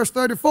 7, verse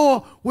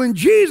 34, when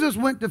Jesus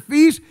went to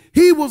feast,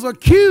 he was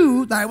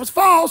accused, now it was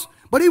false,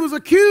 but he was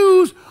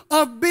accused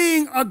of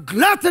being a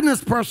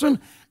gluttonous person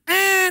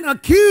and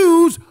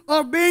accused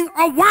of being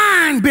a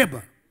wine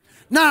bibber.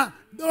 Now,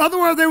 in other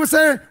words, they were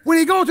saying, when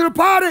he goes to the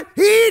party,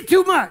 he eat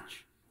too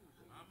much.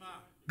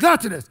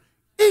 Gluttonous.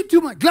 Eat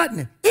too much.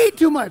 Gluttony. Eat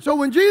too much. So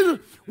when Jesus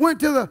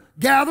went to the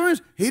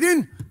gatherings, he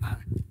didn't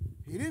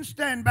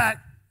stand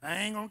back. I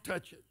ain't going to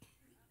touch it.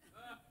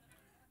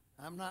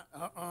 I'm not,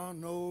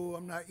 no,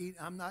 I'm not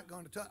eating. I'm not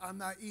going to touch. I'm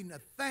not eating a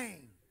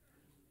thing.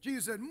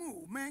 Jesus said,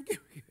 move, man.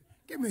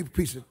 Give me a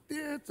piece of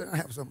this. And I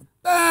have some of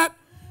that.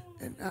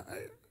 And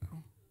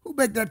who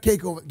baked that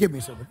cake over? Give me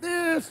some of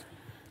this.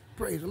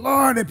 Praise the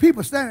Lord. And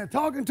people standing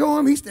talking to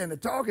him. He's standing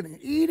talking and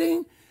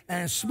eating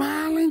and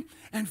smiling,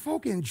 and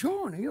folk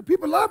enjoying it. You know,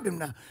 people loved him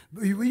now.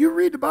 When you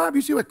read the Bible,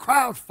 you see what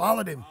crowds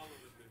followed him.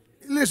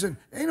 Listen,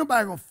 ain't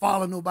nobody gonna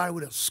follow nobody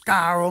with a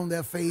scar on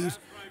their face.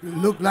 You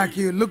look like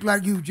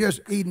you just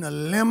eating a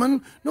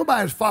lemon.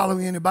 Nobody's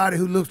following anybody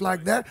who looks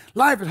like that.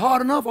 Life is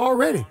hard enough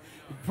already.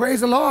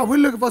 Praise the Lord. We're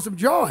looking for some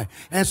joy.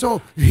 And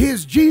so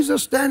here's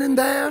Jesus standing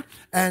there.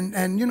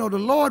 And you know, the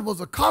Lord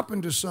was a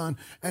carpenter's son.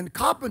 And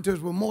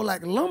carpenters were more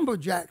like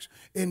lumberjacks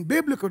in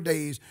biblical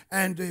days.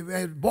 And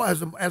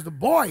as the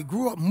boy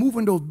grew up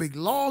moving those big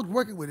logs,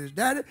 working with his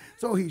daddy.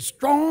 So he's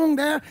strong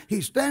there.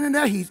 He's standing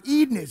there. He's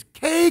eating his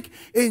cake,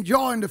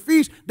 enjoying the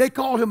feast. They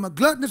called him a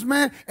gluttonous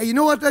man. And you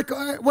know what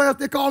else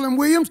they called him,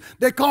 Williams?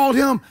 They called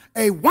him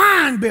a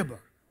wine bibber.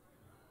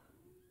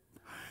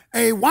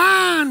 A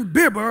wine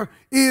bibber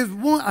is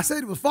one, I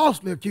said it was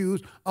falsely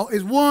accused,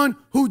 is one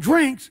who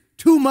drinks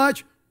too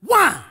much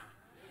wine.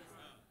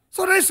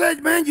 So they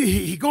said, man,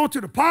 he goes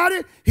to the party,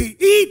 he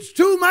eats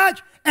too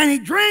much, and he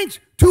drinks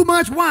too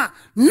much wine.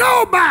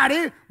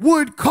 Nobody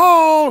would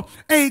call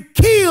a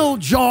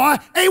killjoy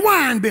a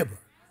wine bibber.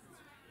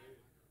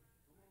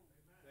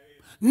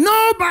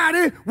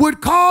 Nobody would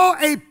call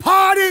a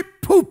party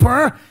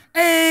pooper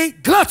a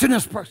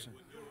gluttonous person.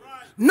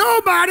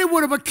 Nobody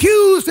would have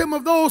accused him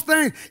of those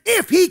things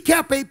if he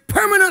kept a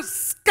permanent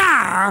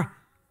scar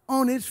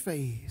on his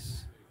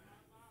face.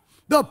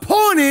 The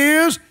point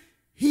is,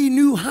 he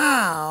knew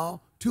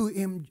how to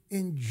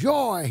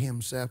enjoy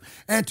himself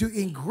and to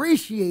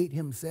ingratiate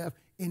himself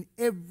in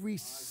every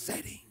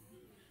setting.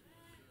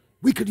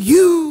 We could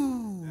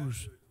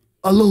use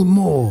a little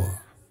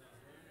more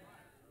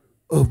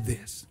of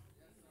this.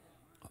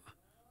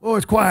 Oh,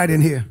 it's quiet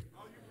in here.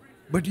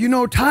 But you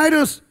know,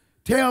 Titus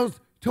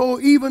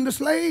told even the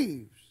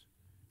slaves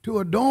to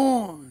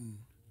adorn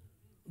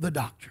the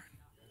doctrine.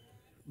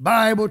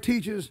 Bible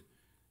teaches,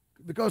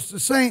 because the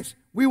saints,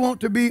 we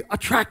want to be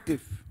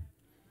attractive.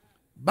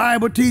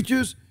 Bible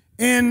teaches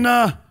in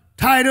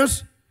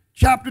Titus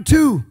chapter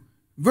 2,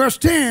 verse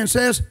 10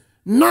 says,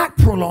 not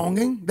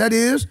prolonging, that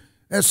is,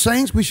 as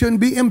saints we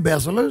shouldn't be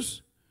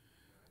embezzlers,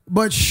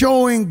 but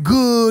showing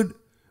good,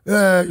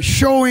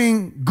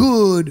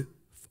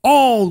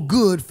 all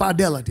good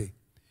fidelity,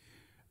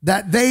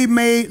 that they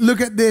may,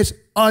 look at this,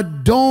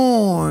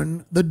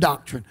 adorn the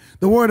doctrine.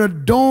 The word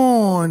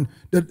adorn,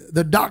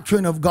 the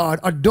doctrine of God,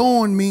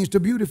 adorn means to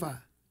beautify.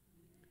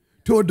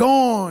 To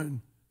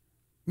adorn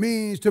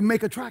means to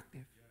make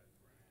attractive.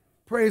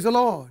 Praise the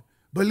Lord.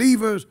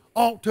 Believers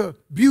ought to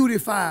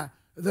beautify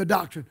the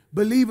doctrine.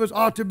 Believers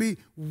ought to be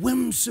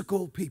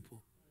whimsical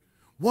people.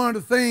 One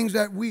of the things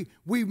that we've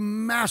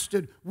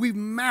mastered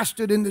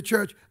in the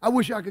church, I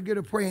wish I could get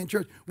a praying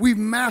church, we've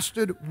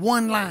mastered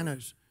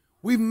one-liners.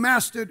 We've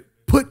mastered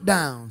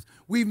put-downs.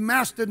 We've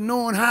mastered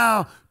knowing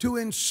how to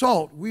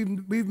insult.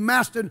 We've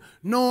mastered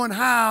knowing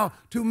how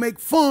to make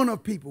fun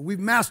of people. We've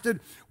mastered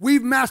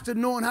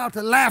knowing how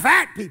to laugh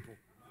at people.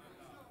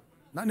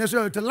 Not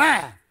necessarily to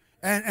laugh.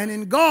 And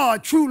in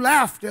God, true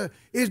laughter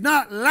is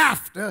not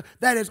laughter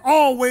that is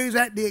always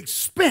at the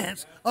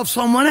expense of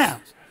someone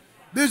else.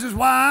 This is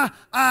why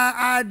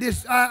I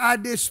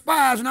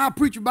despise, and I'll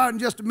preach about it in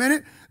just a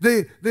minute,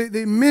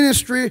 the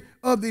ministry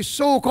of the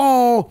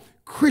so-called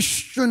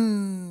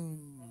Christian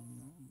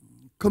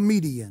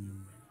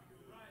comedian.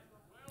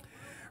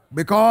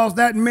 Because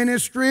that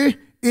ministry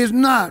is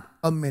not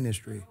a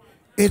ministry.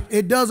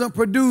 It doesn't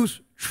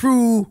produce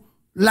true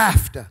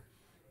laughter.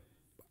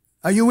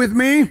 Are you with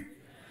me?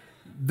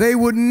 They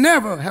would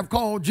never have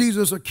called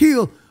Jesus a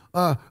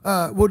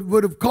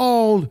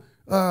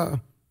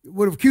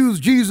would have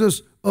accused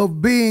Jesus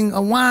of being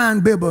a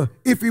wine bibber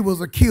if he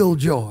was a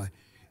killjoy,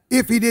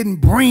 if he didn't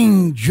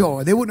bring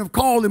joy. They wouldn't have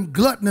called him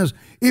gluttonous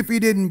if he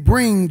didn't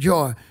bring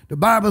joy. The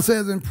Bible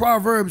says in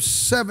Proverbs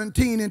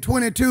 17 and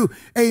 22,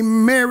 a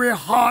merry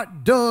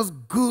heart does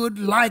good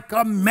like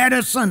a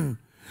medicine,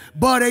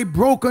 but a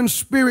broken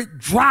spirit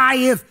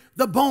drieth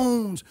the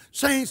bones.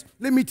 Saints,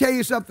 let me tell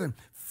you something.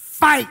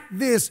 Fight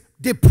this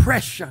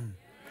depression.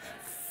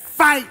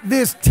 Fight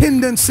this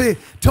tendency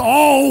to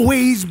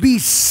always be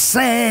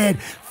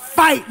sad.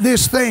 Fight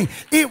this thing.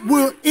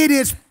 It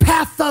is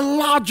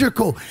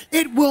pathological.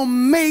 It will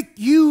make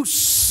you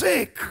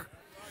sick.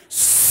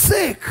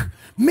 Sick.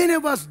 Many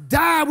of us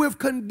die with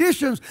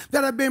conditions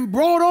that have been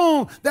brought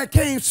on that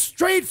came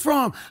straight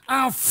from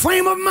our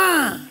frame of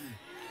mind.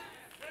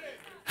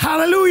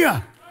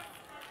 Hallelujah.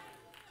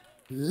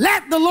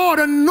 Let the Lord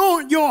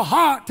anoint your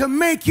heart to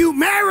make you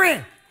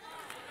merry.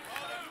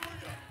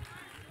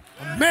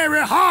 A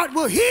merry heart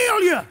will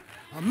heal you.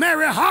 A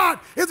merry heart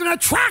is an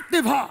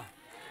attractive heart.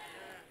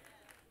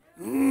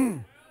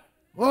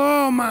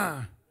 Oh,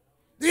 my.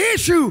 The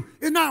issue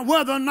is not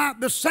whether or not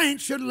the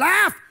saints should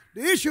laugh.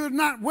 The issue is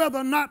not whether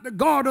or not the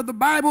God of the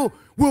Bible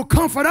will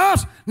comfort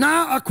us.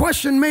 Now, a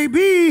question may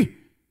be,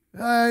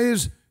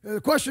 the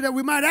question that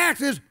we might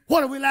ask is,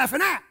 what are we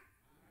laughing at?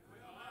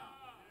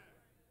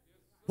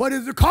 What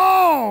is the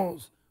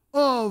cause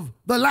of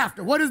the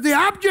laughter? What is the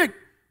object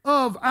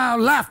of our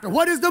laughter?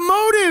 What is the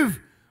motive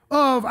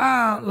of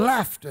our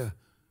laughter?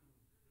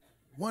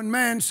 One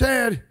man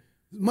said,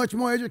 much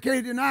more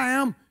educated than I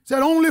am,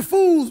 said only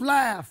fools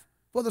laugh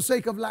for the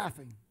sake of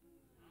laughing.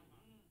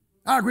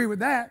 I agree with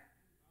that.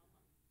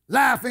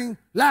 Laughter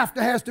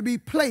has to be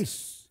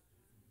placed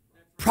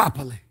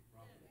properly.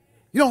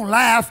 You don't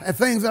laugh at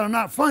things that are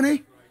not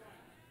funny.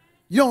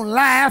 You don't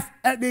laugh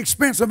at the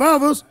expense of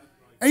others.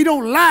 And you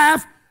don't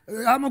laugh,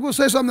 I'm going to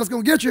say something that's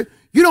going to get you.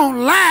 You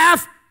don't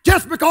laugh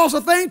just because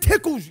a thing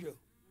tickles you.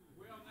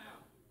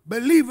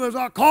 Believers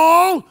are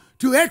called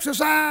to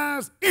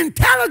exercise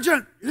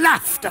intelligent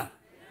laughter,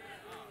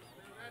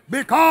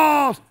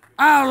 because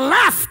our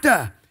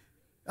laughter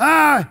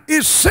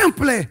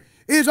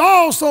is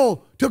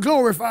also to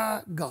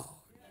glorify God.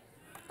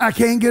 I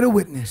can't get a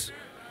witness.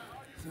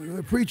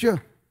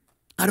 Preacher,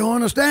 I don't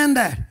understand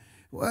that.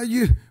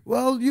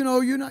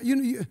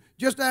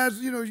 Just as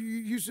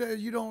you said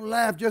you don't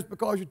laugh just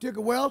because you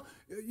tickle. Well,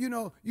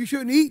 you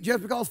shouldn't eat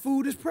just because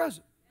food is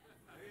present.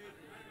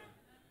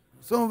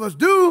 Some of us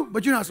do,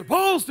 but you're not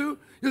supposed to.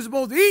 You're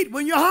supposed to eat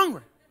when you're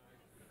hungry.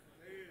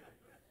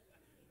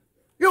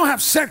 You don't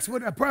have sex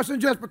with a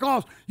person just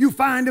because you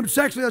find them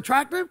sexually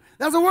attractive.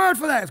 There's a word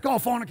for that. It's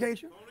called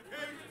fornication.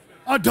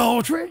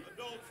 Adultery.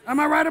 Am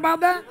I right about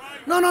that?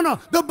 No.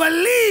 The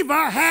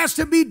believer has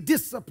to be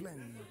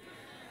disciplined.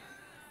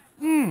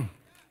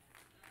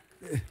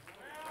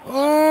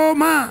 Oh,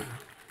 my.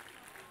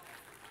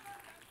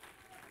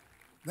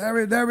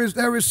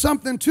 There is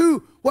something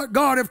to what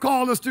God has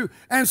called us to.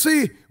 And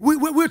see,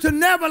 we're to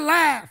never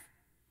laugh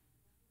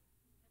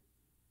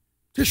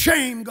to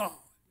shame God.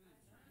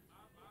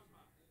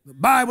 The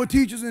Bible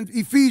teaches in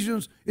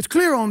Ephesians, it's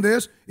clear on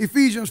this,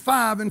 Ephesians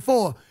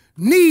 5:4,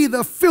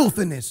 neither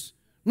filthiness,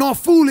 nor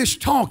foolish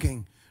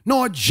talking,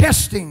 nor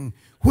jesting,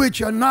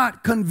 which are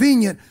not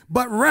convenient,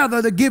 but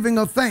rather the giving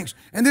of thanks.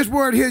 And this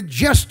word here,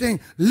 jesting,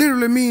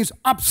 literally means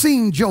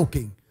obscene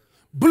joking,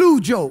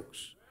 blue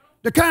jokes,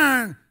 the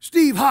kind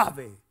Steve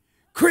Harvey,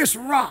 Chris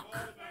Rock.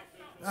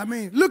 I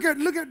mean, look at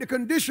the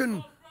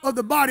condition of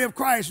the body of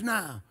Christ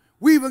now.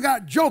 We even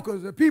got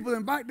jokers. The people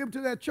invite them to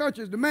their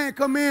churches. The man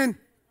come in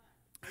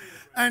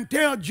and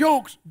tell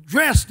jokes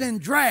dressed in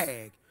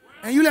drag.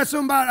 And you let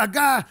a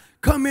guy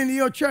come into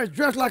your church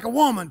dressed like a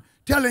woman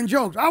telling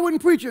jokes. I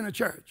wouldn't preach in a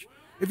church.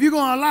 If you're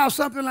going to allow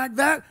something like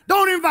that,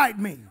 don't invite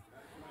me,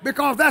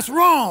 because that's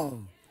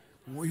wrong.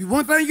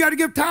 One thing you got to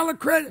give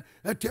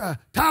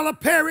Tyler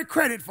Perry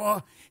credit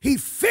for, he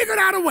figured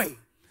out a way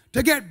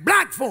to get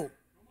black folk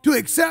to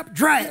accept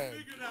drag.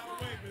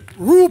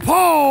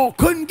 RuPaul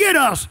couldn't get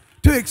us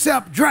to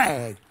accept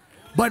drag,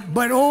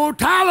 but old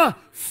Tyler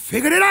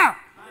figured it out.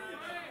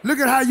 Look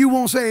at how you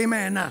won't say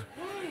amen now.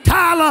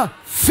 Tyler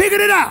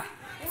figured it out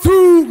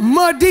through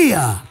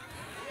Medea.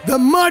 The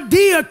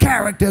Medea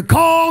character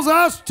calls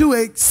us to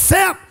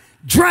accept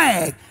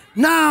drag.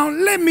 Now,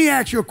 let me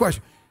ask you a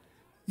question.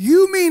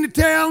 You mean to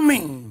tell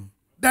me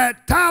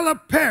that Tyler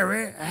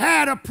Perry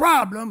had a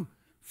problem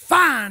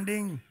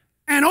finding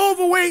an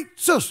overweight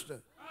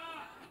sister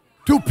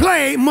to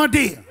play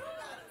Medea?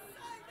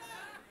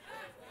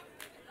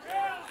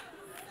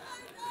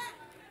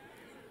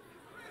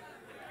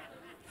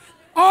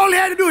 All he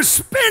had to do is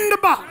spin the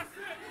bottle.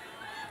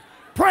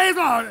 Praise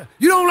God.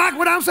 You don't like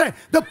what I'm saying?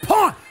 The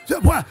point,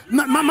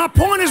 my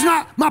point is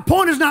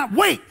not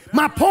weight.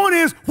 My point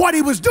is what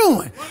he was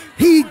doing.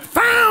 He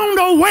found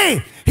a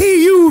way.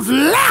 He used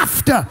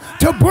laughter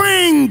to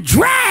bring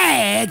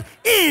drag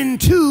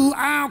into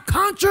our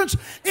conscience,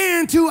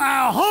 into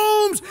our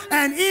homes,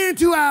 and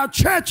into our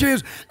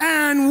churches,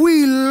 and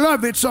we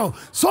love it so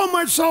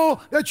much so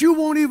that you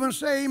won't even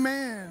say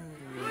amen.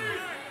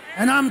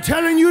 And I'm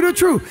telling you the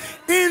truth.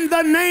 In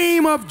the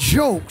name of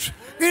jokes,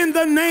 in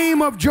the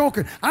name of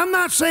joking. I'm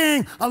not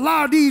saying a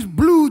lot of these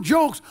blue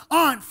jokes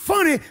aren't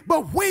funny,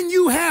 but when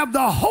you have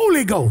the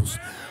Holy Ghost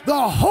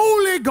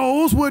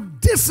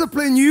would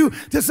discipline you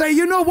to say,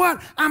 you know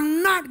what?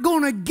 I'm not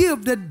going to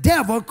give the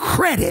devil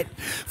credit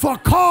for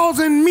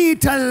causing me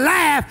to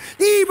laugh,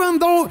 even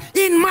though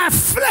in my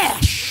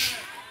flesh,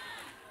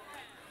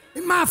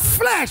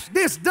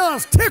 this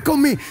does tickle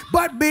me.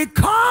 But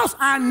because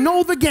I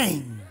know the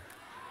game,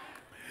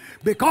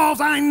 because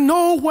I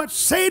know what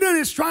Satan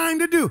is trying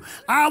to do.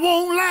 I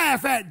won't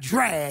laugh at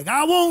drag.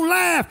 I won't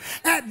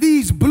laugh at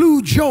these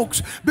blue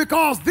jokes,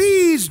 because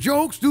these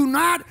jokes do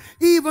not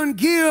even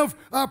give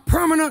a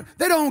permanent,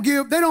 they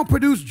don't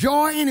produce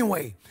joy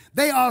anyway.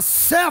 They are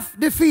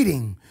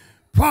self-defeating.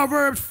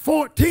 Proverbs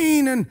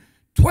 14 and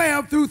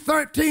 12 through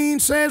 13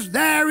 says,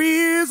 there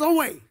is a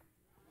way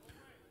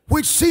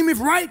which seemeth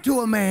right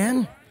to a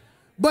man,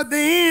 but the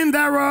end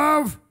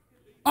thereof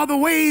are the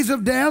ways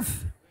of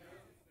death.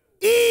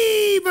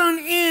 Even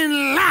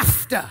in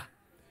laughter,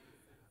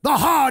 the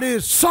heart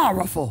is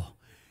sorrowful,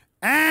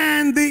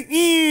 and the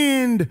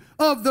end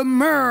of the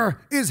myrrh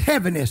is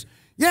heaviness.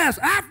 Yes,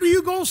 after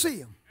you go see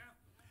them,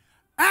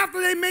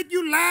 after they make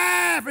you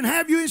laugh and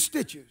have you in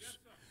stitches,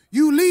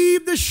 you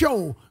leave the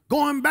show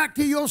going back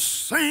to your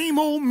same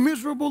old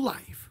miserable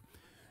life,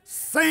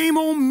 same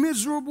old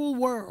miserable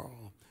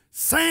world,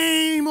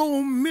 same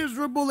old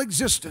miserable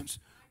existence,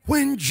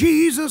 when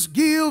Jesus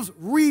gives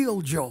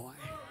real joy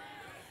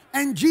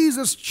and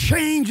Jesus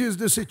changes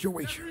the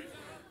situation.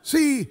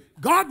 See,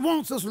 God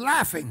wants us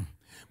laughing,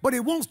 but he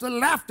wants the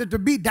laughter to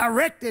be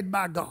directed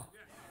by God.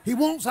 He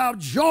wants our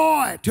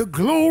joy to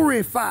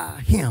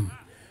glorify him.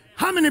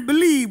 How many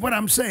believe what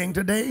I'm saying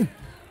today?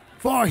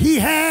 For he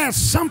has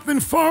something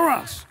for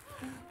us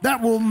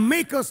that will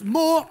make us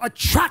more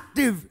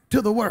attractive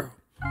to the world.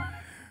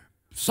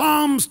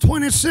 Psalms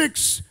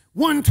 26,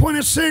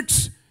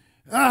 126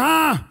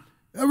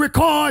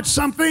 records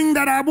something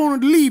that I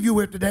want to leave you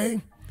with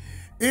today.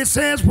 It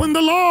says, when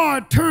the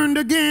Lord turned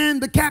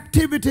again the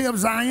captivity of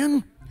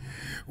Zion,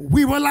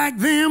 we were like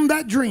them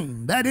that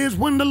dream. That is,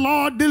 when the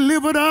Lord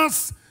delivered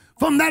us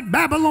from that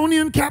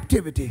Babylonian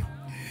captivity.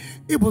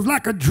 It was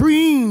like a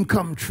dream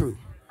come true.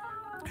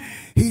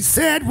 He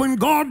said, when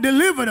God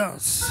delivered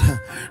us,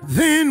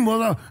 then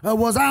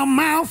was our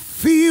mouth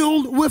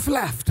filled with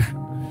laughter.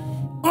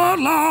 Oh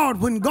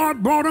Lord, when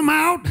God brought them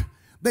out,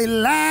 they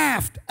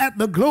laughed at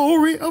the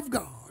glory of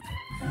God.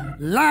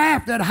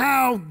 Laughed at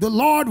how the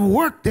Lord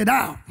worked it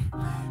out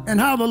and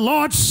how the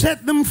Lord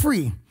set them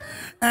free.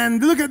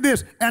 And look at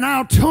this, and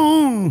our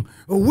tongue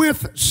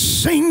with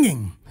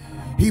singing.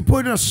 He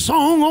put a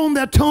song on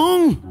their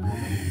tongue.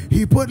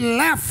 He put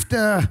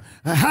laughter,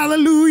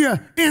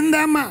 hallelujah, in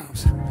their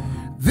mouths.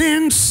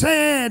 Then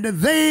said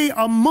they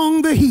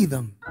among the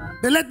heathen,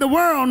 they let the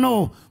world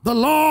know the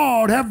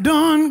Lord have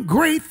done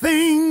great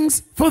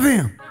things for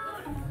them.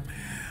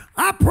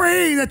 I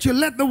pray that you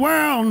let the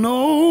world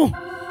know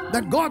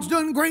that God's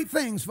done great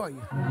things for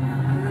you.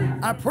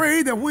 I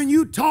pray that when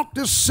you talk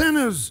to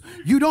sinners,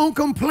 you don't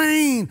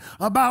complain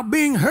about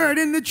being hurt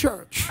in the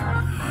church.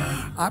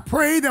 I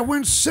pray that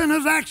when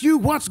sinners ask you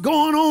what's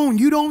going on,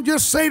 you don't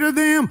just say to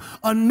them,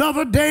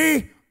 another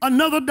day,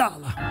 another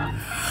dollar.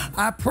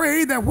 I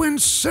pray that when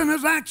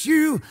sinners ask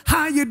you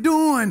how you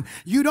doing,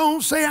 you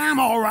don't say I'm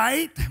all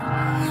right,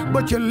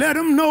 but you let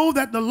them know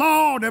that the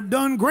Lord have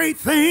done great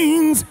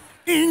things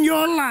in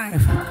your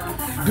life.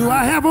 Do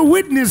I have a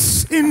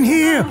witness in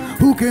here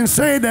who can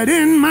say that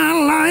in my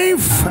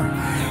life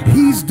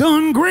he's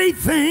done great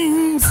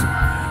things?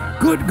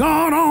 Good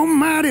God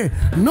Almighty.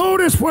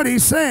 Notice what he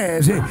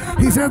says.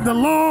 He said the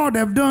Lord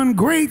have done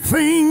great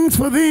things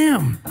for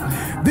them.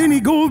 Then he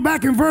goes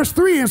back in verse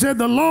 3 and said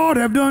the Lord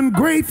have done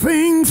great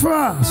things for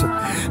us.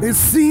 It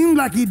seemed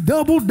like he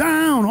doubled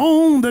down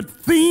on the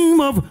theme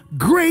of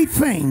great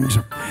things.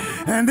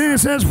 And then it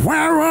says,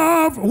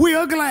 whereof we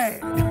are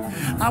glad.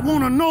 I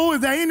want to know,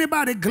 is there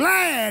anybody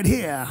glad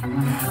here?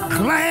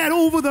 Glad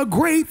over the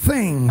great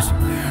things.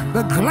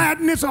 The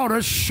gladness ought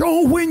to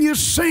show when you're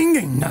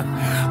singing.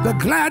 The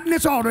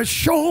gladness ought to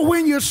show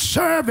when you're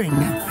serving.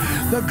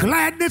 The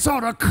gladness ought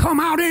to come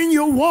out in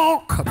your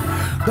walk.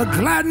 The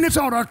gladness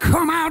ought to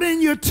come out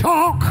in your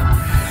talk.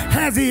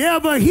 Has he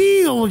ever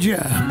healed you?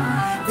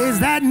 Is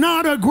that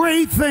not a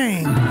great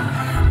thing?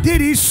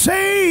 Did he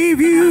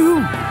save you?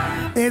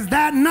 Is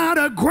that not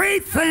a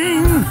great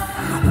thing?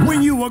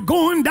 When you were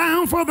going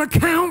down for the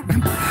count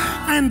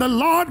and the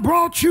Lord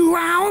brought you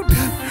out,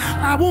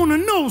 I want to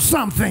know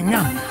something.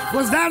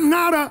 Was that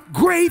not a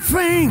great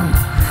thing?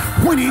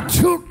 When he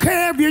took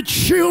care of your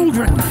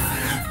children.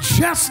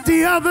 Just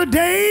the other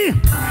day,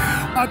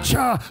 a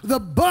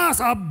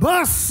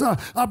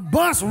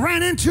bus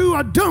ran into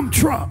a dump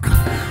truck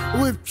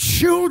with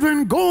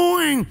children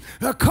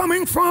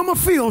coming from a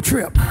field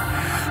trip,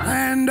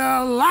 and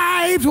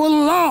lives were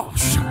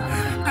lost.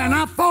 And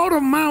I thought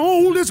of my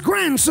oldest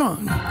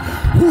grandson,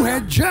 who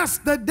had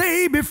just the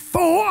day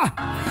before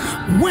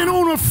went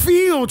on a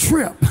field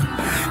trip,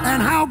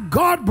 and how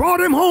God brought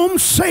him home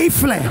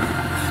safely.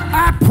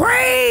 I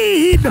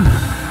prayed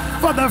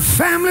for the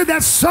family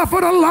that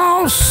suffered a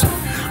loss,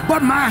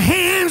 but my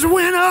hands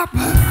went up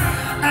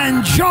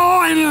and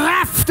joy and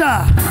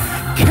laughter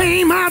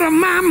came out of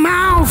my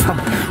mouth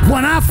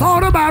when I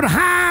thought about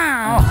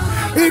how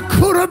it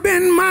could have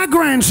been my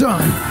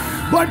grandson,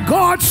 but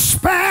God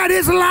spared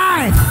his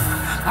life.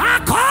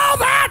 I call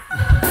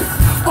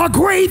that a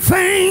great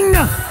thing.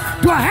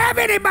 Do I have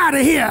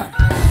anybody here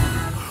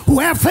who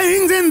have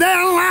things in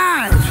their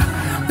lives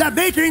that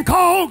they can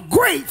call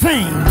great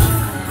things?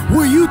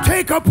 Will you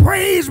take a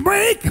praise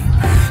break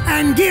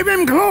and give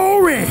him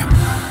glory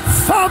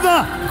for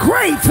the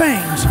great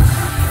things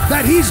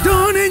that he's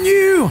done in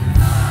you?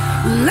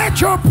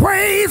 Let your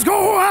praise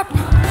go up.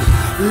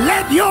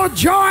 Let your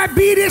joy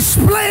be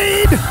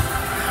displayed.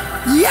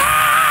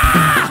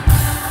 Yeah!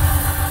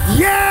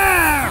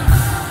 Yeah!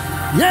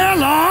 Yeah,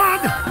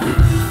 Lord.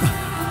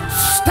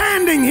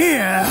 Standing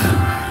here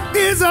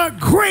is a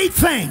great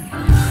thing.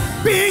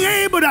 Being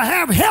able to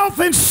have health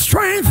and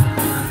strength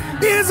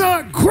is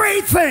a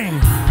great thing.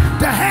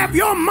 To have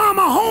your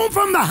mama home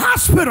from the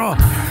hospital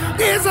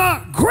is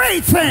a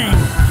great thing.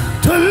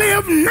 To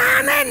live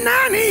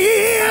 99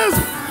 years,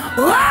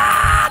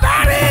 wow,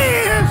 that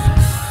is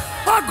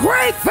a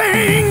great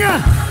thing.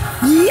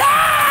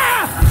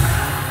 Yeah!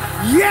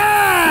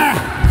 Yeah!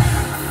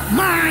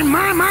 My.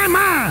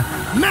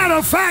 Matter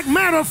of fact,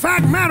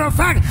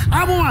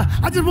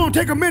 I just want to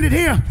take a minute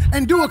here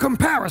and do a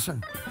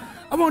comparison.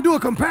 I want to do a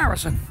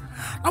comparison.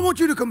 I want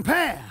you to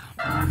compare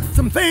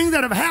some things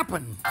that have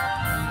happened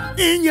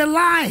in your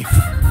life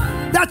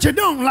that you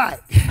don't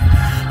like,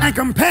 and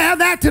compare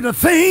that to the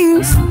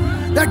things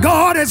that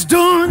God has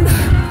done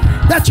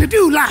that you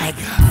do like.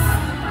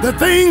 The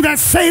thing that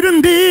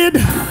Satan did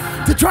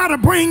to try to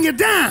bring you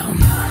down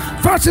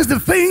versus the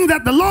thing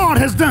that the Lord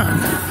has done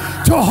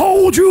to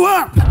hold you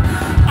up.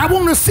 I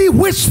want to see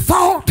which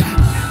thought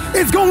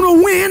is going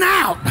to win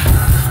out,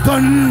 the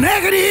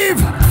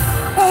negative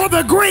or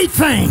the great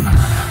thing,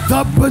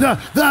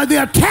 the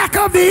attack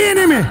of the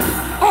enemy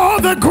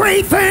or the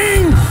great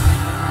thing.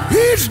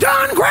 He's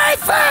done great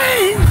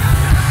things,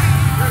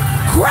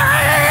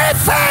 great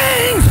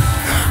things,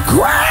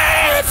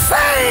 great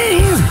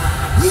things.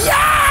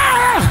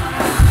 Yeah,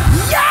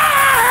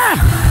 yeah,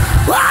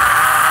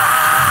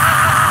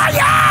 ah,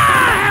 yeah.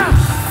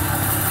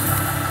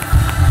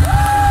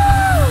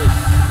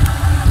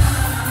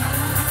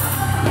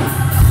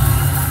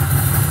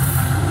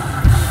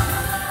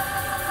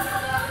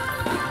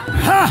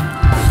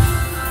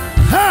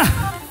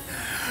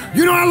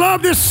 You know, I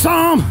love this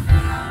psalm.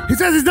 He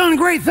says he's done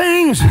great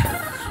things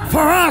for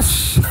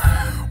us,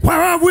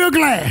 whereof we're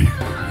glad.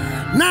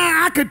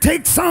 Now I could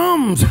take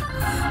Psalms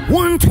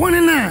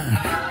 129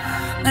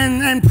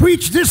 and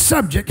preach this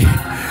subject.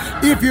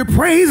 If you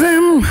praise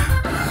him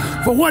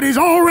for what he's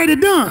already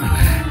done,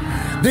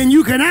 then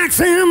you can ask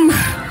him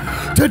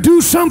to do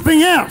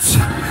something else,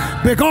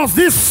 because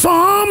this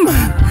psalm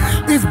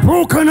is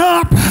broken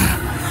up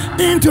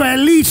into at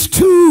least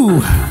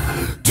two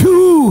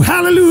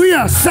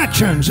hallelujah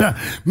sections,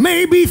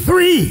 maybe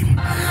three,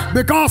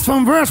 because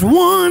from verse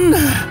 1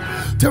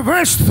 to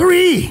verse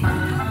 3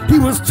 he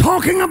was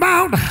talking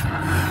about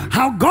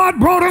how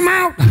God brought him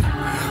out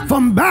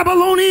from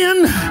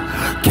Babylonian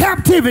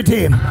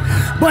captivity.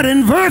 But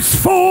in verse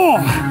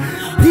 4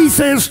 he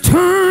says,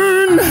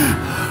 turn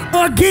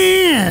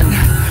again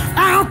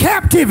our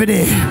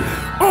captivity,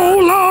 oh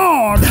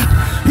Lord.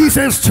 He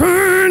says,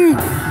 turn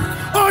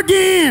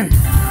again.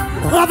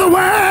 In other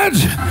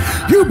words,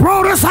 you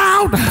brought us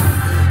out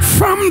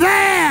from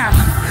there,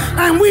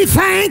 and we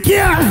thank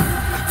you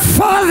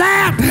for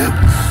that.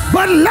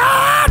 But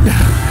Lord,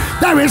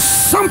 there is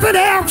something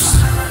else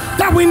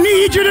that we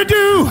need you to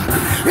do.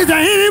 Is there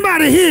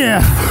anybody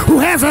here who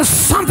has a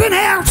something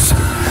else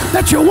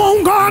that you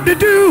want God to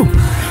do?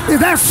 Is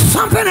there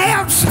something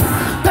else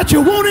that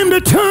you want him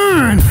to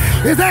turn?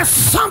 Is there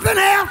something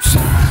else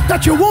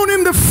that you want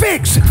him to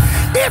fix?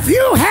 If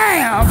you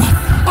have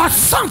a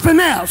something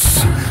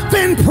else,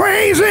 then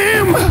praise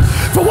him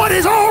for what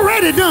he's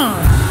already done.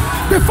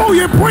 Before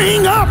you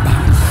bring up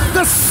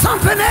the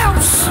something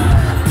else,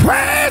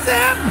 praise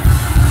him.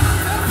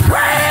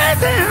 Praise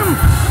him.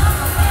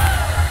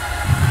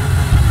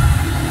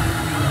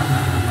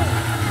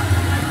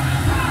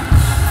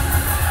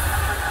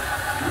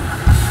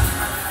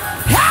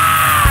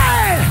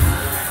 Hey!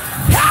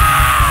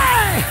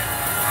 Hey!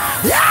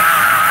 Yeah!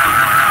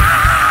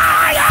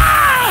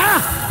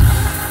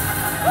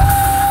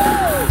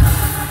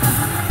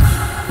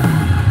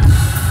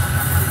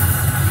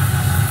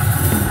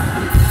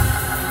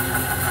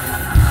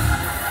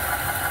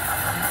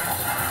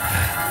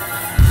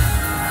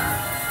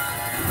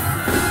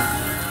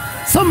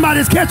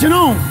 Somebody's catching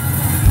on.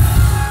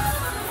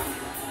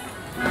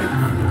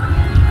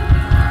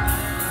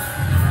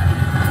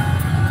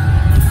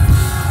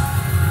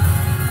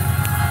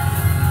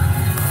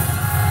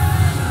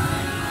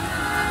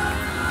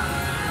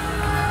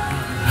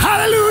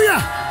 Hallelujah.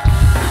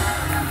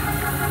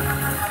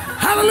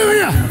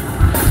 Hallelujah.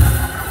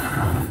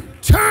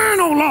 Turn,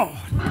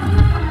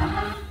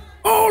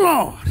 oh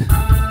Lord,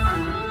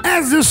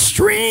 as the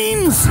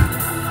streams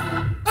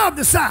of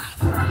the south.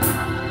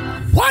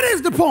 What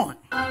is the point?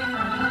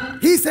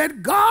 He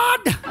said, God,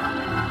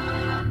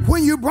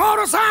 when you brought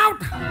us out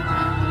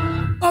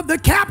of the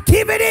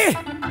captivity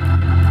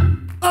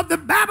of the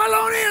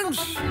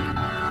Babylonians,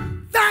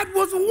 that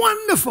was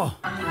wonderful.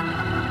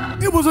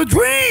 It was a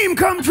dream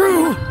come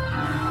true.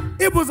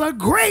 It was a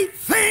great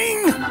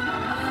thing.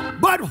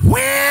 But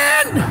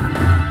when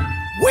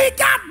we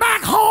got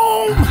back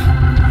home,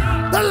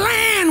 the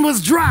land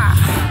was dry.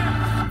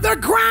 The The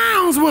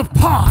grounds were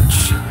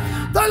parched.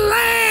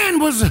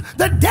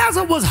 The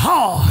desert was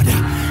hard.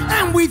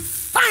 And we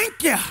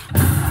thank you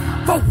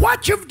for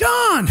what you've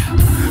done.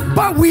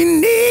 But we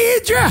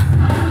need you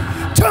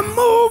to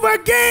move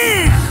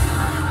again.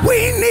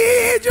 We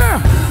need you.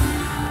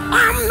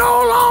 I'm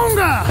no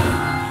longer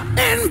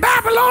in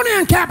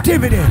Babylonian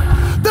captivity.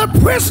 The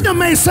prisoner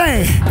may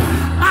say,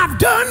 I've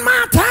done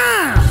my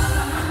time.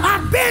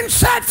 I've been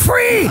set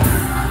free.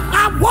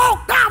 I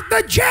walked out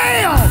the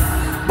jail.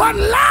 But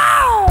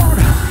Lord,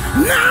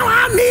 now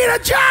I need a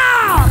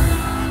job.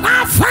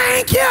 I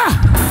thank you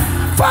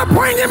for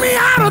bringing me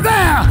out of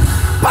there.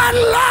 But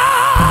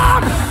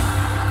Lord,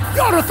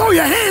 you ought to throw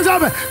your hands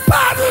up. But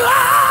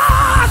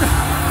Lord,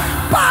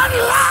 oh,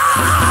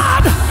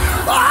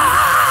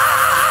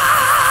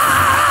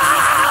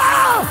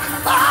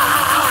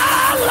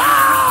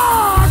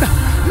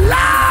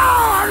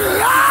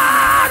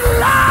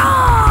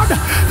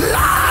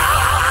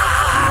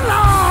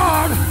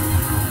 Lord.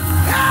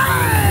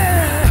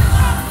 Hey,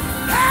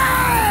 hey.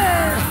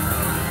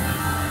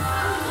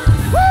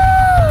 Woo.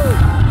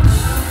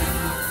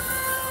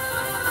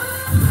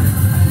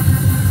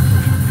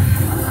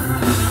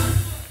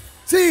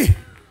 See,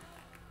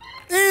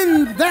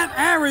 in that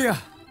area,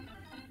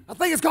 I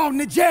think it's called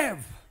Negev.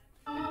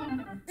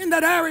 In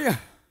that area,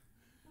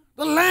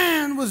 the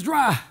land was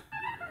dry,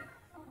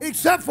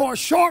 except for a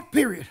short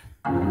period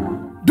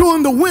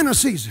during the winter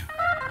season.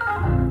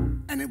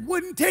 And it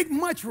wouldn't take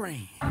much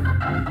rain,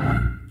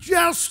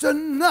 just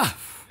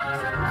enough.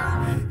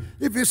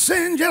 If you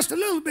sin just a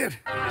little bit,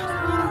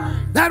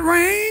 that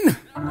rain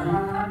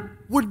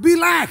would be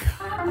like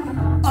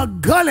a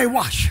gully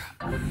washer.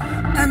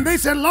 And they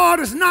said, Lord,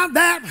 it's not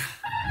that.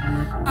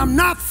 I'm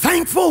not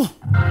thankful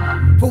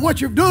for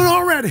what you've done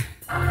already,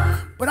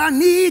 but I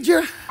need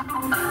you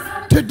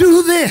to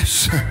do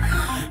this.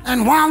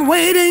 And while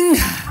waiting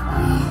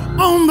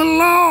on the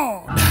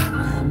Lord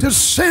to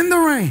send the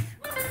rain,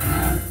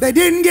 they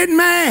didn't get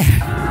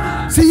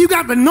mad. See, you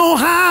got to know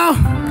how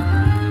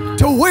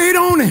to wait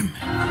on him.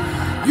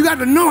 You got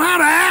to know how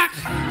to act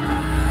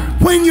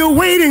when you're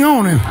waiting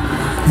on him.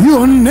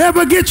 You'll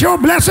never get your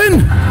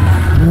blessing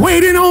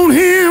waiting on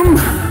him.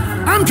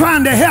 I'm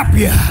trying to help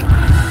you.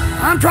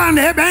 I'm trying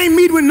to help you. I ain't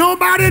meeting with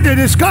nobody to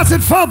discuss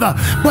it further,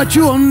 but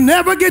you'll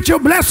never get your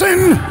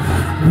blessing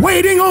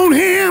waiting on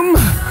him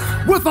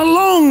with a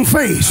long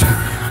face.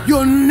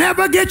 You'll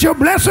never get your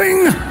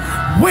blessing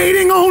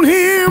waiting on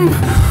him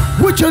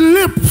with your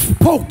lips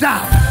poked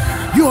out.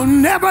 You'll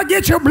never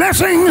get your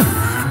blessing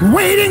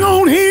waiting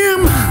on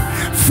him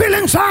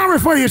feeling sorry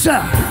for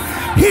yourself.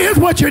 Here's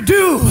what you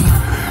do.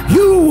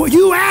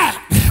 You act.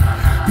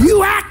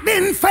 You act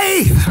in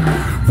faith.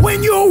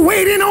 When you're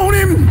waiting on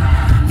him,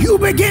 you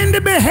begin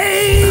to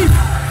behave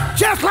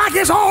just like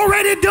it's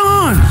already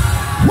done.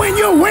 When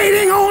you're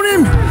waiting on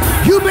him,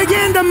 you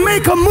begin to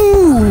make a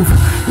move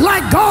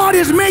like God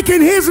is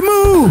making his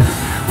move.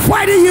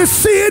 Why do you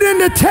see it in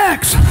the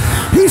text?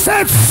 He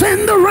said,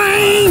 send the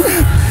rain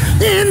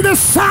in the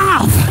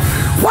south.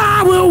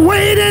 While we're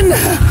waiting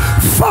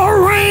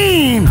for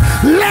rain,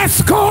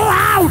 let's go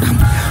out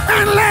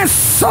and let's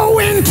sow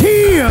in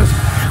tears.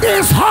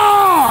 It's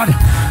hard,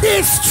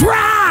 it's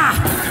dry,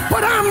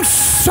 but I'm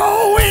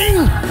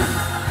sowing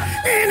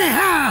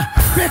anyhow,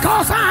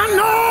 because I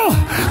know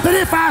that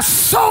if I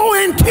sow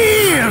in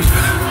tears,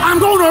 I'm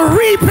going to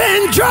reap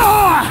in joy.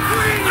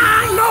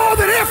 I know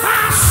that if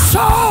I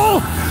sow,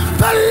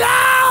 the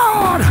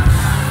Lord,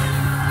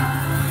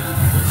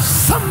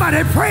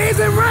 somebody praise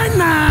him right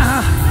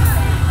now.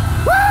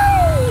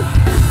 Woo!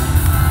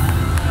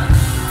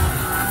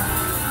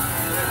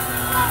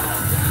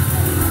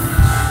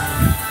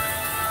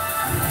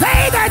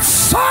 They that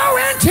sow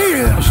in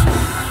tears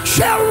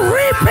shall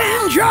reap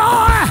in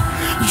joy.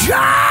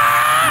 Joy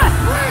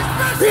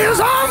is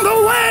on the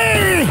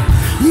way.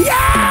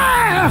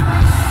 Yeah!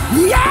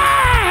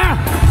 Yeah!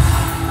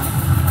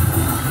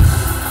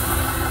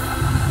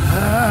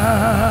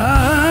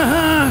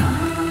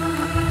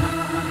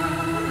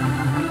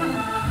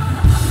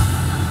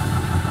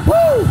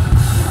 Woo!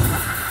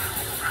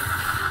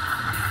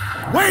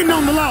 Waiting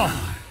on the Lord.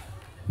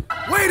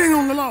 Waiting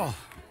on the Lord.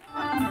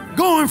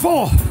 Going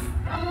forth.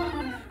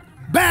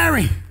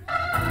 Bearing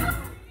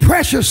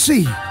precious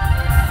seed.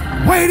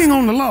 Waiting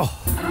on the Lord.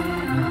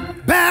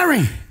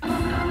 Bearing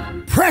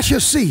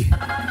precious seed.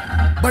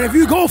 But if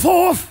you go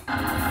forth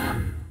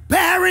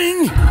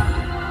bearing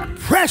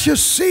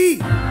precious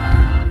seed,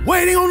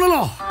 waiting on the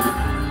Lord,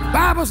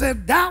 Bible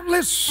said,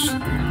 doubtless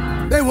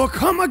they will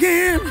come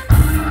again,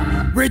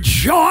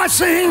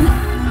 rejoicing,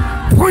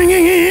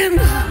 bringing in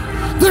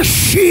the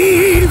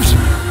sheaves.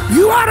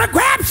 You ought to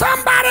grab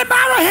somebody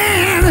by the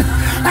hand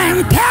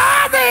and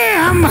tell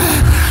them,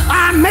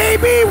 I may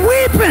be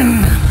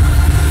weeping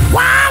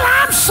while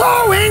I'm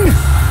sowing,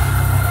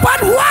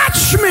 but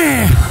watch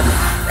me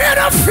in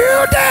a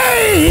few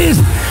days.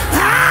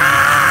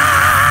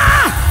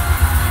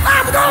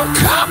 I'm going to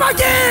come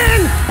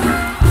again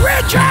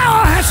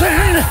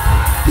rejoicing.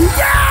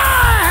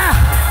 Yeah!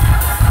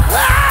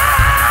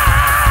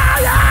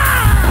 Yeah!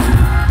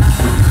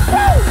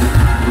 Woo!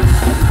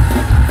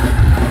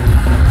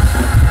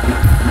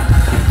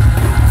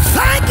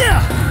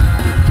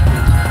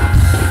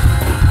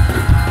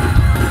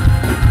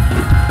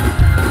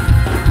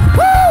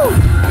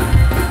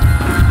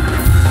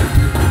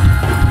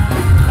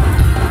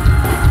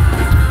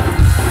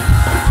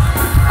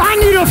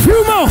 a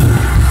few more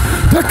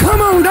to come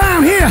on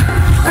down here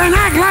and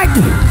act like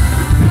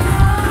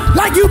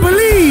you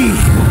believe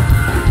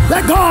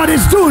that God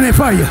is doing it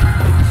for you.